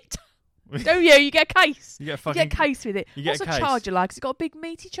with it. Do you? You get a case. You get a You fucking. get a case with it. You get What's a case. charger like? Has it got a big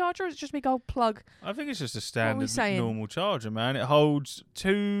meaty charger or is it just a big old plug? I think it's just a we standard saying? normal charger, man. It holds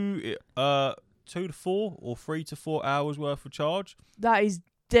 2 to 4 or 3 to 4 hours worth of charge. That is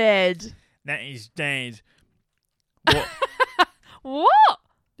dead. That is dead. What? What?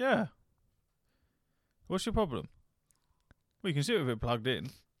 Yeah. What's your problem? Well, you can see it with it plugged in.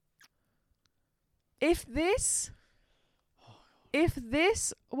 If this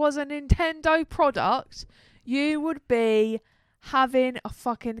was a Nintendo product, you would be having a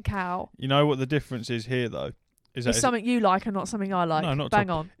fucking cow. You know what the difference is here, though? Is It's something you like and not something I like. No, not Bang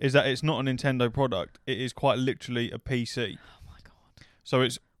on. Is that it's not a Nintendo product. It is quite literally a PC. Oh my god. So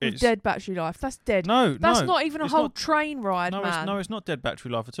it's dead battery life. That's dead. No, That's not even a it's whole not- train ride, man. It's not dead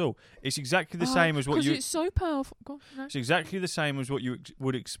battery life at all. It's exactly the same as what Because you. it's so powerful. Go on, no. It's exactly the same as what you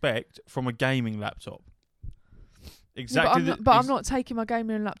would expect from a gaming laptop. Yeah, Exactly. but I'm not taking my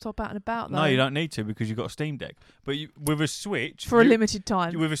gaming laptop out and about though. No, you don't need to because you've got a Steam Deck. But with a Switch, For a limited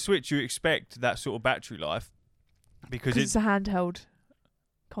time. with a Switch, you expect that sort of battery life because It's a handheld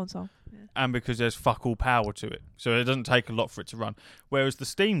console. Yeah. and because there's fuck all power to it, so it doesn't take a lot for it to run. Whereas the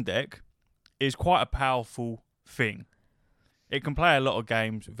Steam Deck is quite a powerful thing. It can play a lot of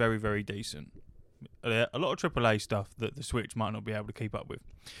games very, very decent. A lot of AAA stuff that the Switch might not be able to keep up with.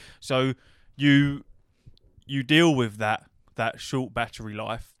 So you deal with that short battery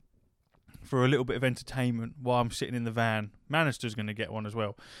life for a little bit of entertainment while I'm sitting in the van. Manister's going to get one as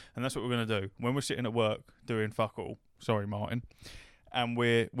well. And that's what we're going to do. When we're sitting at work doing fuck all, sorry Martin, and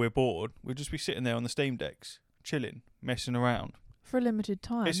we're bored, we'll just be sitting there on the Steam Decks, chilling, messing around. For a limited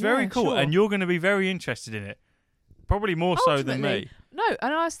time. It's very cool, sure. and you're going to be very interested in it. Probably more so than me. No,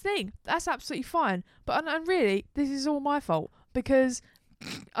 and I was thinking, that's absolutely fine. But and really, this is all my fault. Because,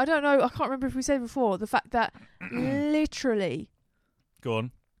 I don't know, I can't remember if we said before, the fact that literally, Go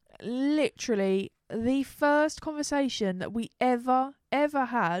on. the first conversation that we ever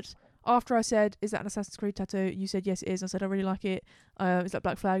had after I said, is that an Assassin's Creed tattoo? You said, yes, it is. I said, I really like it. Is that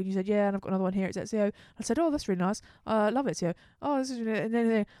Black Flag? And you said, yeah, and I've got another one here. It's Ezio. I said, oh, that's really nice. I love Ezio. Oh, this is really...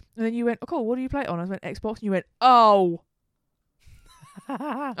 And then you went, oh, cool, what do you play it on? I went, Xbox. And you went, oh.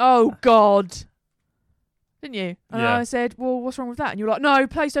 Oh, God. Didn't you? And Yeah. I said, well, what's wrong with that? And you were like, no,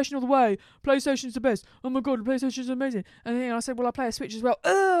 PlayStation all the way. PlayStation's the best. Oh, my God, PlayStation's amazing. And then I said, well, I play a Switch as well.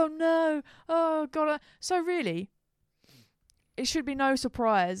 Oh, no. Oh, God. So really, it should be no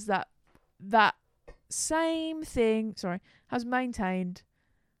surprise that same thing, has maintained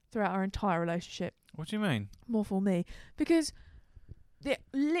throughout our entire relationship. What do you mean? More for me. Because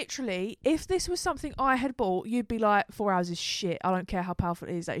literally, if this was something I had bought, you'd be like, 4 hours is shit. I don't care how powerful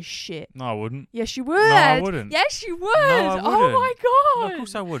it is. That is shit. No, I wouldn't. Yes, you would. No, I wouldn't. Yes, you would. No, I Oh, wouldn't. my God. No, of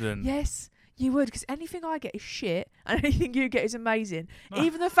course I wouldn't. Yes, you would. Because anything I get is shit. And anything you get is amazing.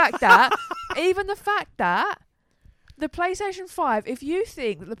 Even the fact that the PlayStation 5, if you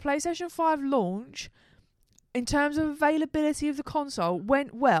think that the PlayStation 5 launch, in terms of availability of the console,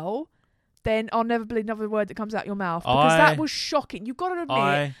 went well, then I'll never believe another word that comes out your mouth. Because that was shocking. You've got to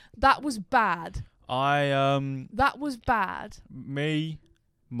admit, that was bad. That was bad. Me,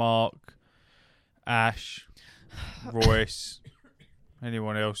 Mark, Ash, Royce,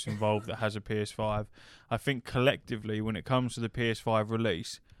 anyone else involved that has a PS5, I think collectively, when it comes to the PS5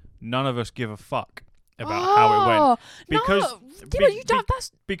 release, none of us give a fuck about how it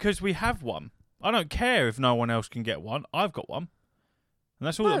went. Because we have one. I don't care if no one else can get one. I've got one. And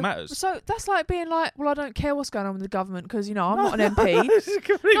that's all that matters. So that's like being like, well, I don't care what's going on with the government because, I'm not an MP. This is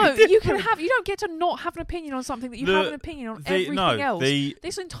completely No, different. you don't get to not have an opinion on something that you have an opinion on everything else.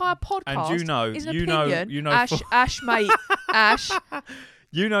 This entire podcast is an opinion. Ash, mate. Ash.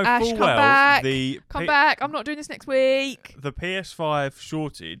 You know Ash, full come well back. the Come back. I'm not doing this next week. the PS5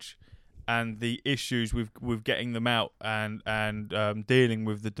 shortage and the issues with getting them out and dealing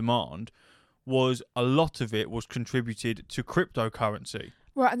with the demand, was a lot of it was contributed to cryptocurrency.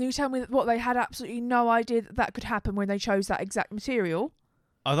 Right, and you tell me that what they had absolutely no idea that could happen when they chose that exact material.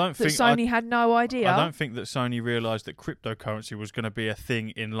 I don't that think Sony had no idea. I don't think that Sony realised that cryptocurrency was going to be a thing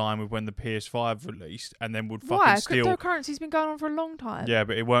in line with when the PS5 released, and then would fucking steal. Cryptocurrency's been going on for a long time. Yeah,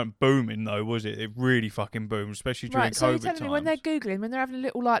 but it weren't booming though, was it? It really fucking boomed, especially during COVID so you're telling times. me when they're googling, when they're having a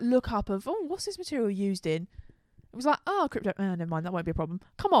little look up of, what's this material used in? It was like, crypto. Never mind, that won't be a problem.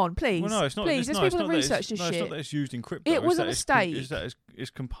 Come on, please. Well, no, it's not. Please, there's people that research this shit. It's not that it's used in crypto. It was a mistake. It's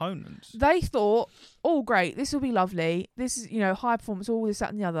components. They thought, great, this will be lovely. This is, high performance, all this, that,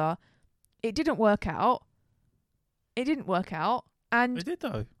 and the other. It didn't work out. And It did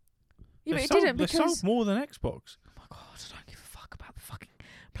though. Yeah, but it didn't they because sold more than Xbox. Oh my god, I don't give a fuck about the fucking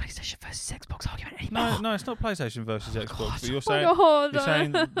PlayStation versus Xbox argument anymore. No, it's not PlayStation versus Xbox. But you're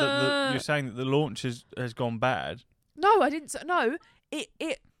saying that the launch has gone bad. No, I didn't say no.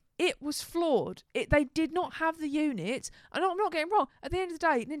 It was flawed. They did not have the units. And I'm not getting wrong. At the end of the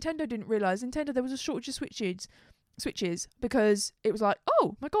day, Nintendo didn't realise there was a shortage of switches because it was like,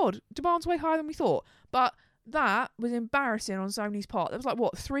 oh my god, demand's way higher than we thought. But that was embarrassing on Sony's part. There was like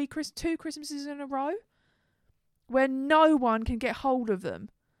what, 2 Christmases in a row where no one can get hold of them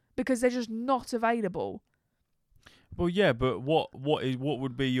because they're just not available. Well, yeah, but what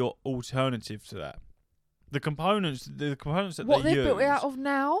would be your alternative to that? The components that what they they've use. built it out of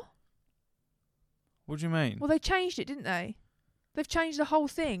now. What do you mean? Well, they changed it, didn't they? They've changed the whole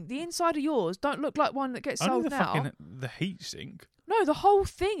thing. The inside of yours don't look like one that gets sold now. The heat sink. No, the whole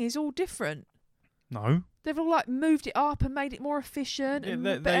thing is all different. No. They've all moved it up and made it more efficient and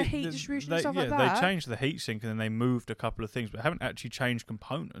better heat distribution and stuff like that. They changed the heat sink and then they moved a couple of things, but haven't actually changed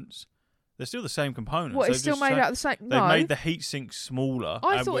components. They're still the same components. What, it's still made out of the same? No. They made the heat sink smaller.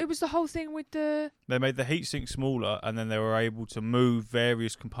 I thought it was the whole thing with the... They made the heat sink smaller and then they were able to move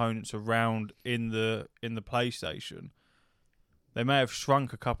various components around in the PlayStation. They may have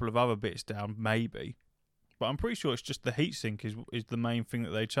shrunk a couple of other bits down, maybe. But I'm pretty sure it's just the heatsink is the main thing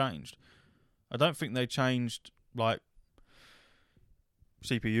that they changed. I don't think they changed, like,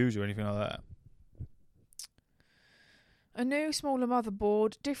 CPUs or anything like that. A new, smaller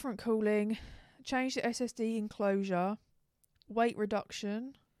motherboard, different cooling, changed the SSD enclosure, weight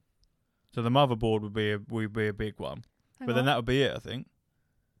reduction. So the motherboard would be a big one. Then that would be it, I think.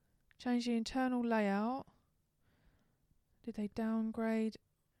 Change the internal layout. Did they downgrade?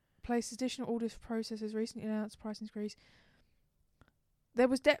 Place additional orders for processors. Recently announced price increase. There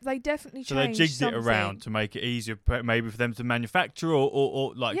was they definitely changed. So they jigged something. it around to make it easier, maybe for them to manufacture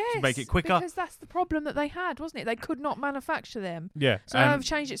or to make it quicker. Because that's the problem that they had, wasn't it? They could not manufacture them. Yeah. So they've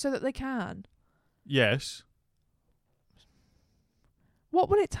changed it so that they can. Yes. What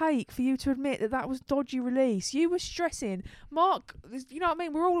will it take for you to admit that was dodgy release? You were stressing, Mark. You know what I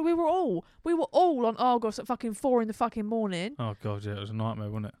mean? We were all on Argos at fucking 4 in the fucking morning. Oh god, yeah, it was a nightmare,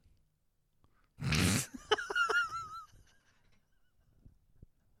 wasn't it?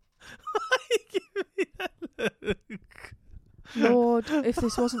 Why are you giving me that look? Lord, if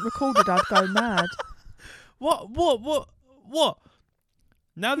this wasn't recorded, I'd go mad. What?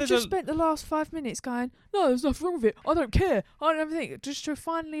 Now you just spent the last 5 minutes going, no, there's nothing wrong with it. I don't care. I don't think. Just to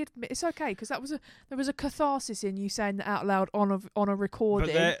finally admit, it's okay because there was a catharsis in you saying that out loud on a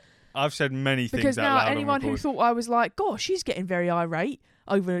recording. But I've said many things because out now loud anyone who thought I was like, gosh, she's getting very irate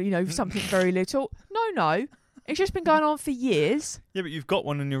over something very little. No, it's just been going on for years. Yeah, but you've got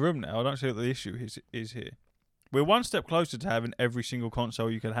one in your room now. I don't see what the issue is here. We're one step closer to having every single console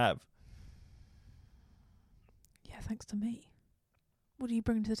you can have. Yeah, thanks to me. What do you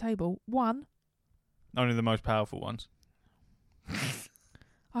bring to the table? One? Only the most powerful ones. I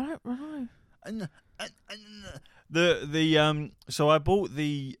don't know. So I bought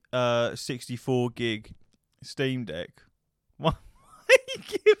the 64 gig Steam Deck. Why are you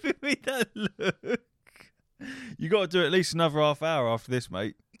giving me that look? You got to do at least another half hour after this,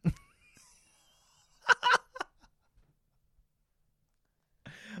 mate.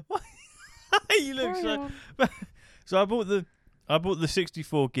 You look so I bought the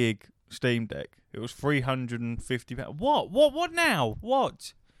 64 gig Steam Deck. It was £350. What now?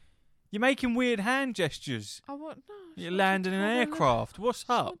 What? You're making weird hand gestures. You're landing an aircraft. What's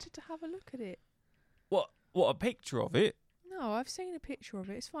up? I wanted to have a look at it. What, a picture of it? No, I've seen a picture of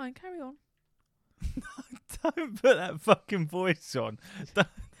it. It's fine. Carry on. Don't put that fucking voice on.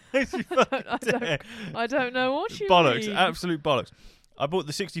 I don't know what you bollocks, mean. Absolute bollocks. I bought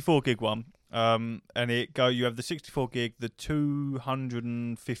the 64 gig one, and you have the 64 gig, the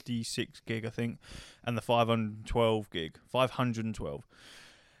 256 gig, I think, and the 512 gig, 512.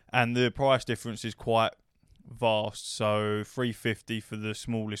 And the price difference is quite vast. So $350 for the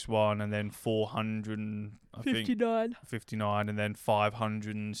smallest one, and then 400, I think 59, and then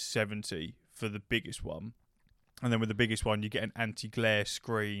 570 for the biggest one. And then with the biggest one, you get an anti-glare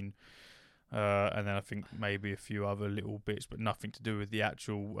screen, and then I think maybe a few other little bits, but nothing to do with the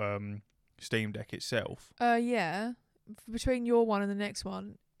actual Steam Deck itself. Yeah. Between your one and the next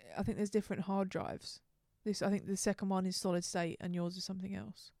one, I think there's different hard drives. I think the second one is solid state, and yours is something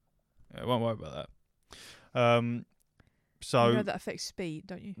else. Yeah, I won't worry about that. So you know that affects speed,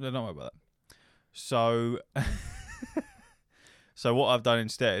 don't you? No, don't worry about that. So, so what I've done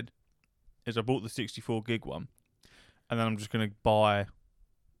instead is I bought the 64 gig one, and then I'm just going to buy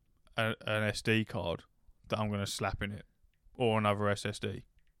an SD card that I'm going to slap in it, or another SSD.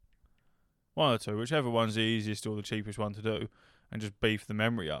 One of the two, whichever one's the easiest or the cheapest one to do, and just beef the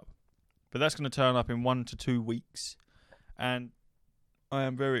memory up. But that's going to turn up in 1 to 2 weeks, and I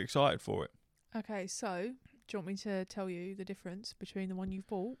am very excited for it. Okay, so do you want me to tell you the difference between the one you've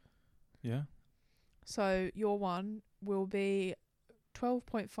bought? Yeah. So your one will be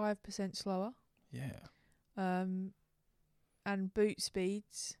 12.5% slower. Yeah. And boot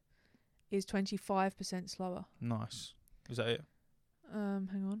speeds is 25% slower. Nice. Is that it?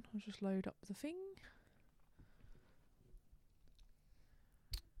 Hang on, I'll just load up the thing.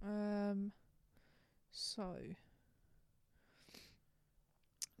 So.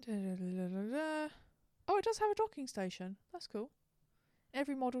 Oh, it does have a docking station. That's cool.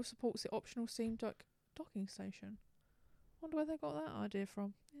 Every model supports the optional Steamdeck docking station. Wonder where they got that idea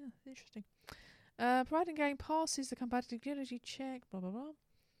from. Yeah, interesting. Providing game passes the compatibility check, blah, blah, blah.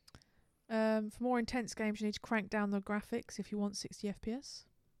 For more intense games, you need to crank down the graphics if you want 60 FPS.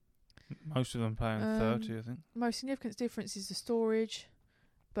 Most of them playing 30, I think. Most significant difference is the storage,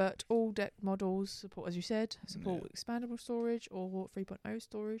 but all deck models support, as you said, expandable storage or 3.0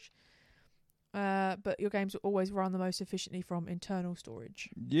 storage. But your games will always run the most efficiently from internal storage.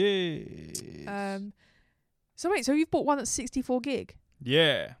 Yes. So wait, so you've bought one that's 64 gig?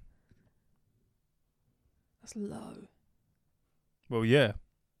 Yeah. That's low. Well, yeah.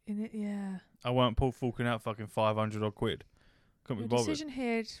 In it, yeah. I weren't forking out fucking 500 odd quid. Couldn't be bothered. Your decision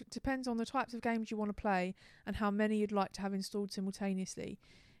here depends on the types of games you want to play and how many you'd like to have installed simultaneously.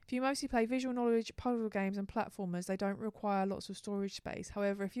 If you mostly play visual knowledge, puzzle games and platformers, they don't require lots of storage space.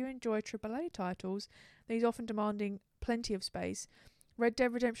 However, if you enjoy AAA titles, these often demanding plenty of space. Red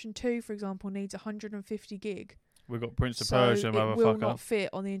Dead Redemption 2, for example, needs 150 gig. We've got Prince of Persia, motherfucker. It will not fit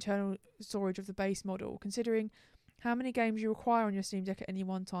on the internal storage of the base model. Considering how many games you require on your Steam Deck at any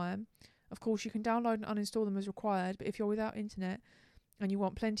one time, of course, you can download and uninstall them as required, but if you're without internet and you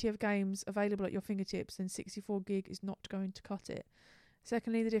want plenty of games available at your fingertips, then 64 gig is not going to cut it.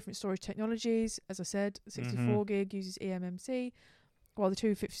 Secondly, the different storage technologies. As I said, 64 gig uses eMMC, while the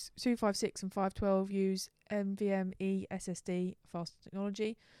 256 and 512 use NVMe SSD fast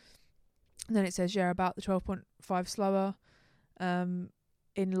technology. And then it says, about the 12.5 slower in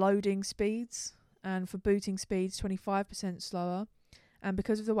loading speeds, and for booting speeds, 25% slower. And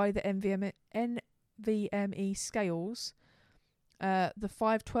because of the way that NVMe scales, the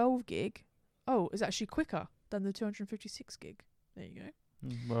 512 gig, is actually quicker than the 256 gig. There you go.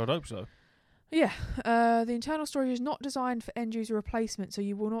 Well, I'd hope so. Yeah. The internal storage is not designed for end-user replacement, so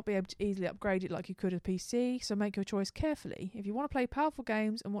you will not be able to easily upgrade it like you could a PC, so make your choice carefully. If you want to play powerful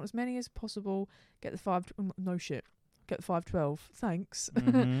games and want as many as possible, get the 512. Thanks.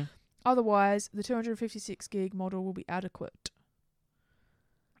 Mm-hmm. Otherwise, the 256 gig model will be adequate.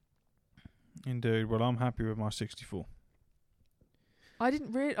 Indeed. Well, I'm happy with my 64. Yeah.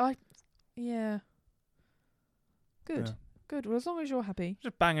 Good. Yeah. Good. Well, as long as you're happy.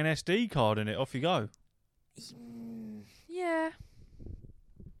 Just bang an SD card in it, off you go. Yeah.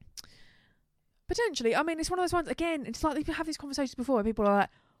 Potentially. I mean, it's one of those ones, again, it's like we have these conversations before where people are like,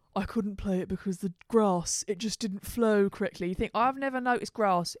 I couldn't play it because the grass, it just didn't flow correctly. You think, I've never noticed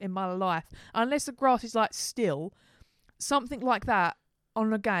grass in my life. Unless the grass is like still, something like that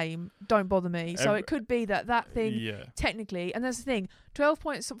on a game, don't bother me. So it could be that thing, technically, and that's the thing,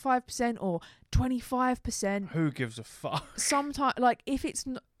 12.5% or 25%. Who gives a fuck? Sometimes, like, if it's,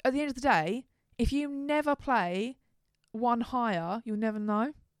 at the end of the day, if you never play one higher, you'll never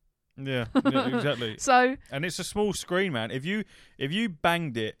know. Yeah, exactly. So, and it's a small screen, man. If you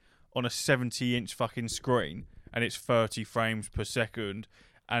banged it on a 70-inch fucking screen and it's 30 frames per second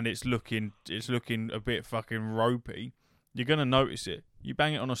and it's looking a bit fucking ropey, you're gonna notice it. You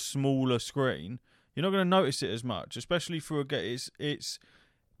bang it on a smaller screen, you're not gonna notice it as much, especially for a game. It's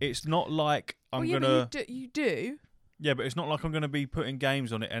not like you do. Yeah, but it's not like I'm gonna be putting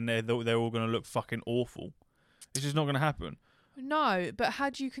games on it and they're all gonna look fucking awful. It's just not gonna happen. No, but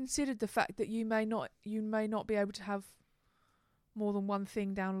had you considered the fact that you may not be able to have more than one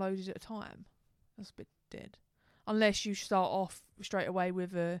thing downloaded at a time? That's a bit dead. Unless you start off straight away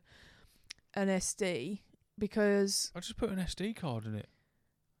with an SD, because I just put an SD card in it.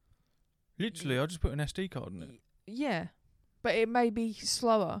 Literally, I just put an SD card in it. Yeah, but it may be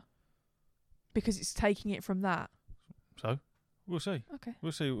slower because it's taking it from that. So we'll see. Okay.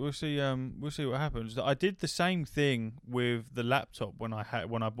 We'll see. We'll see what happens. I did the same thing with the laptop when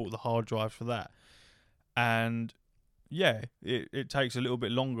I bought the hard drive for that, and yeah, it takes a little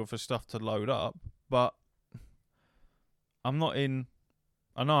bit longer for stuff to load up, but I know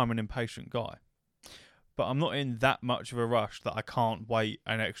I'm an impatient guy, but I'm not in that much of a rush that I can't wait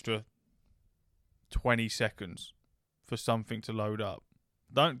an extra 20 seconds for something to load up.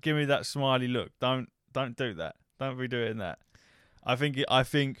 Don't give me that smiley look. Don't do that. Don't be doing that. I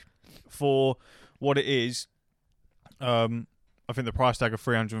think for what it is, I think the price tag of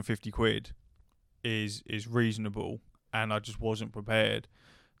 £350 is reasonable, and I just wasn't prepared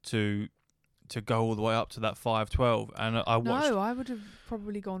to go all the way up to that 512. And I watched. No, I would have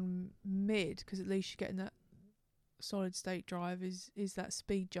probably gone mid, because at least you're getting that solid state drive is that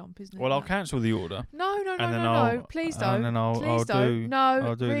speed jump, isn't it? Well, I'll cancel the order. No. Please don't. And then Please don't. No,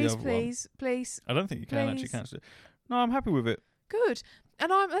 I'll do please, the other please, one. please. I don't think you can actually cancel it. No, I'm happy with it. Good.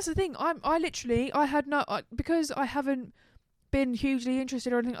 And that's the thing. I had no, because I haven't been hugely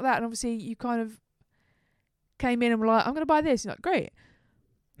interested or anything like that. And obviously, you kind of came in and were like, "I'm going to buy this." And you're like, great.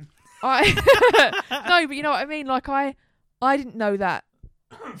 No, but you know what I mean. Like I didn't know that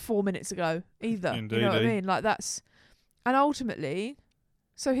 4 minutes ago either. Indeed. You know what I mean? Like that's, and ultimately,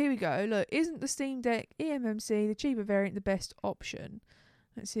 so here we go. Look, isn't the Steamdeck eMMC, the cheaper variant, the best option?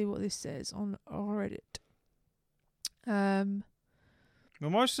 Let's see what this says on Reddit. Well,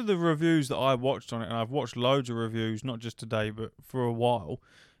 most of the reviews that I watched on it, and I've watched loads of reviews, not just today, but for a while,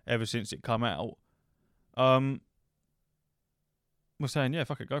 ever since it come out, we're saying, yeah,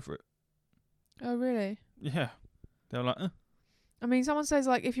 fuck it, go for it. Oh, really? Yeah. They're like, I mean, someone says,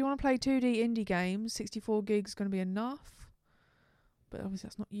 like, if you want to play 2D indie games, 64 gigs is going to be enough. But obviously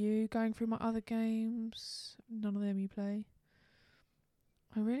that's not you. Going through my other games, none of them you play.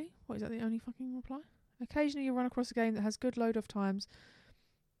 Oh, really? What, is that the only fucking reply? Occasionally you run across a game that has good load-off times,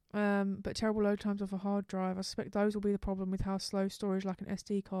 but terrible load times off a hard drive. I suspect those will be the problem with how slow storage like an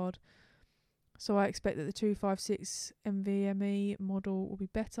SD card. So I expect that the 256 NVMe model will be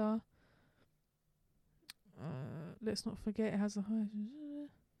better. Let's not forget it has a high...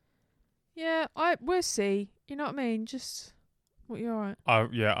 Yeah, we'll see. You know what I mean? Just... What, you alright?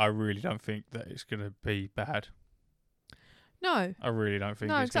 I really don't think that it's going to be bad. No. I really don't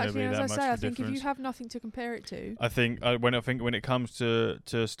think it's going to be that much of a difference. I think if you have nothing to compare it to... I think when it comes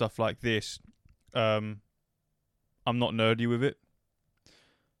to stuff like this, I'm not nerdy with it.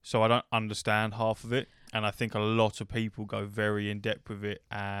 So I don't understand half of it. And I think a lot of people go very in-depth with it,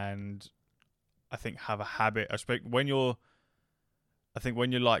 and I think have a habit. I think when you're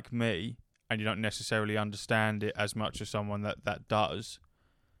like me and you don't necessarily understand it as much as someone that does,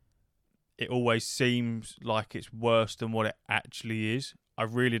 it always seems like it's worse than what it actually is. I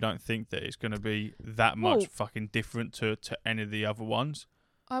really don't think that it's going to be that much fucking different to any of the other ones.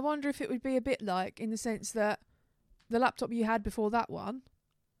 I wonder if it would be a bit like, in the sense that the laptop you had before that one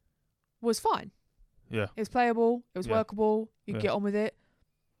was fine. Yeah. It was playable, it was workable, you could get on with it.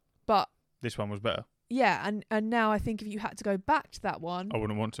 But this one was better. Yeah, and now I think if you had to go back to that one, I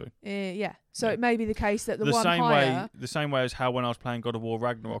wouldn't want to. Yeah. So it may be the case that the same way as how when I was playing God of War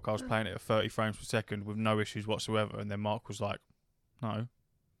Ragnarok, I was playing it at 30 frames per second with no issues whatsoever, and then Mark was like, "No,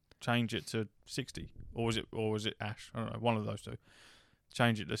 change it to 60." Or was it Ash? I don't know, one of those two.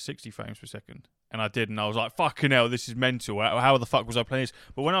 Change it to 60 frames per second. And I did, and I was like, fucking hell, this is mental. How the fuck was I playing this?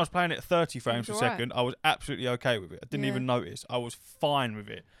 But when I was playing it at 30 frames per second, I was absolutely okay with it. I didn't even notice. I was fine with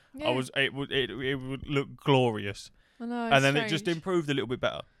it. Yeah. It would look glorious. I know, and then strange. It just improved a little bit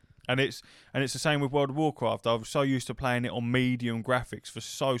better. And it's the same with World of Warcraft. I was so used to playing it on medium graphics for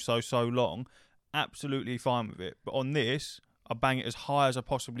so long. Absolutely fine with it. But on this, I bang it as high as I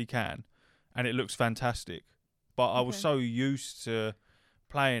possibly can, and it looks fantastic. But I was so used to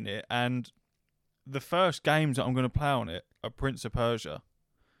playing it, and the first games that I'm going to play on it are Prince of Persia.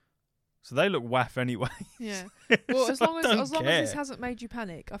 So they look waff anyway. Yeah. Well, so as long as this hasn't made you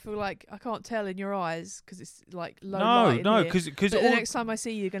panic, I feel like I can't tell in your eyes because it's like low light. No, because the next time I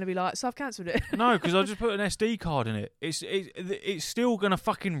see you, you're going to be like, so I've cancelled it. No, because I just put an SD card in it. It's still going to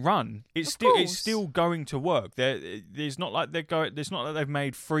fucking run. It's still going to work. It's not like they've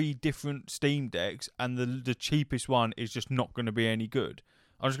made 3 different Steam Decks and the cheapest one is just not going to be any good.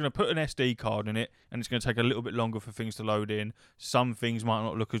 I'm just going to put an SD card in it, and it's going to take a little bit longer for things to load in. Some things might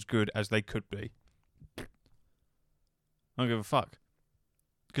not look as good as they could be. I don't give a fuck.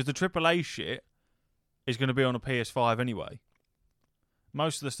 Because the AAA shit is going to be on a PS5 anyway.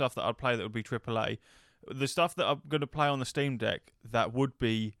 Most of the stuff that I'd play that would be AAA, the stuff that I'm going to play on the Steam Deck that would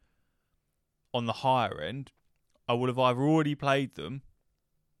be on the higher end, I would have either already played them,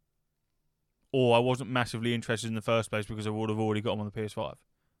 or I wasn't massively interested in the first place because I would have already got them on the PS5.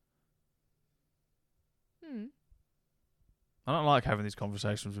 I don't like having these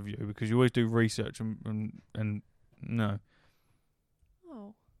conversations with you because you always do research and no.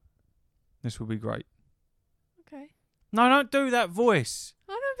 Oh. This will be great. Okay. No, don't do that voice.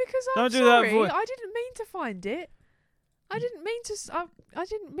 I know, because I'm Don't do sorry. that voice. I didn't mean to find it. I didn't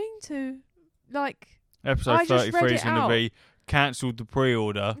mean to. Like. Episode I just 33 read is it going to out. be cancelled the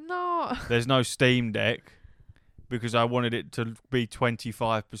pre-order. No. There's no Steam Deck because I wanted it to be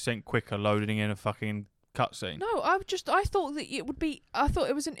 25% quicker loading in a fucking cutscene. No, I thought that it would be. I thought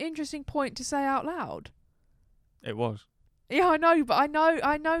it was an interesting point to say out loud. It was. Yeah, I know, but I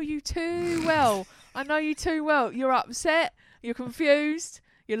know you too well. I know you too well. You're upset. You're confused.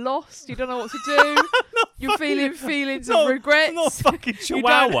 You're lost. You don't know what to do. You're feeling feelings of regrets. I'm not fucking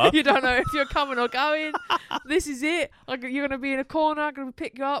chihuahua. You don't know if you're coming or going. This is it. You're going to be in a corner. I'm going to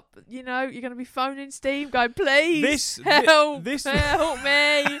pick you up. You know, you're going to be phoning Steam, going, please, help me.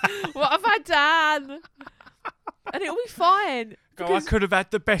 What have I done? And it'll be fine. I could have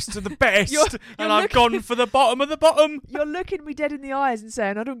had the best of the best, You're and I've gone for the bottom of the bottom. You're looking me dead in the eyes and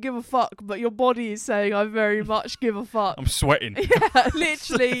saying, I don't give a fuck, but your body is saying, I very much give a fuck. I'm sweating. Yeah,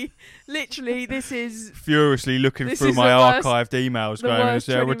 literally, this is... Furiously looking This through is my the worst- archived emails the going, is worst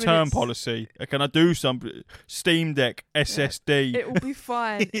there a 20 return minutes. policy? Can I do some Steam Deck SSD? It will be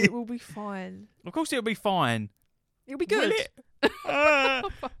fine. It will be fine. Of course it'll be fine. It'll be good. Will it?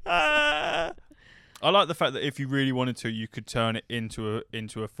 I like the fact that if you really wanted to, you could turn it into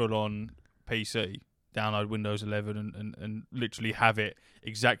a full-on PC, download Windows 11 and literally have it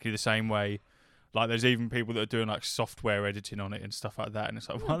exactly the same way. Like, there's even people that are doing like software editing on it and stuff like that. And it's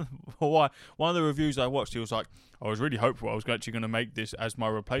like, why? One of the reviews I watched, he was like, I was really hopeful I was actually going to make this as my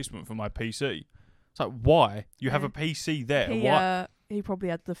replacement for my PC. It's like, why? You have a PC there. Why? He probably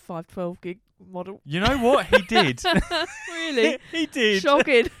had the 512 gig model. You know what? He did. Really? he did.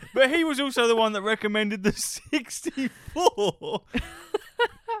 Shocking. But he was also the one that recommended the 64.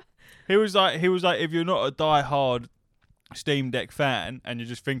 He was like, if you're not a die-hard Steam Deck fan and you're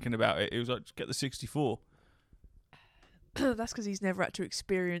just thinking about it, he was like, just get the 64. That's because he's never had to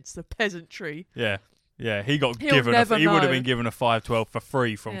experience the peasantry. Yeah, he got He'll given. never He would have know. been given a 512 for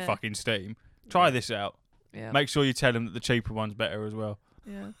free from fucking Steam. Try this out. Yeah. Make sure you tell him that the cheaper one's better as well.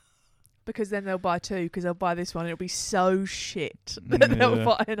 Yeah. Because then they'll buy two, because they'll buy this one and it'll be so shit that they'll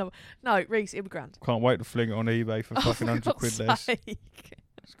buy another. No, Reese, it'll be grand. Can't wait to fling it on eBay for fucking 100 quid less.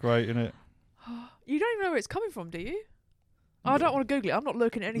 It's great, isn't it? You don't even know where it's coming from, do you? I don't want to Google it. I'm not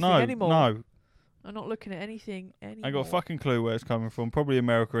looking at anything No, anymore. no. I'm not looking at anything anymore. I got a fucking clue where it's coming from. Probably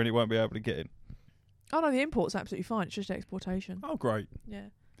America, and it won't be able to get in. Oh, no, the import's absolutely fine. It's just exportation. Oh, great. Yeah.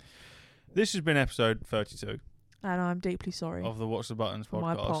 This has been episode 32 And I'm deeply sorry of the What's the Buttons for podcast.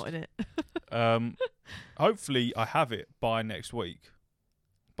 my part in it. Hopefully, I have it by next week,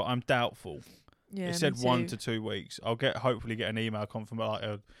 but I'm doubtful. Yeah, It said me 1 too. to 2 weeks. I'll hopefully get an email confirmation, like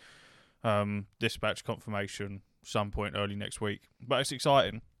a dispatch confirmation, some point early next week. But it's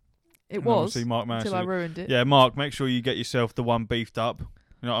exciting. It And was obviously Mark until I Manson. ruined it. Yeah, Mark, make sure you get yourself the one beefed up.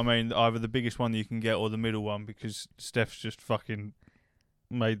 You know what I mean? Either the biggest one that you can get or the middle one, because Steph's just fucking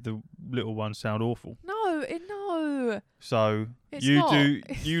made the little one sound awful. No. So It's you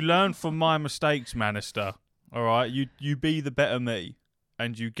not. you learn from my mistakes, Manister. All right, you be the better me,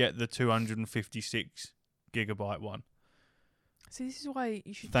 and you get the 256 gigabyte one. See, this is why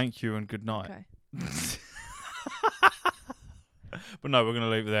you should. Thank you and good night. Okay. But no, we're gonna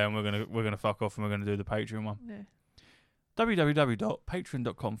leave it there, and we're gonna fuck off, and we're gonna do the Patreon one. Yeah.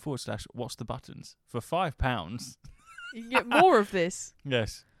 www.patreon.com/what's the buttons for £5. You can get more of this.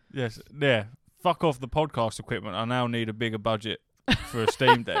 Yes. Yeah. Fuck off the podcast equipment. I now need a bigger budget for a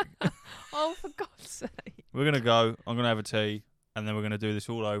Steam Deck. Oh, for God's sake. We're going to go. I'm going to have a tea. And then we're going to do this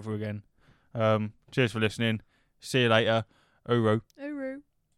all over again. Cheers for listening. See you later. Uru.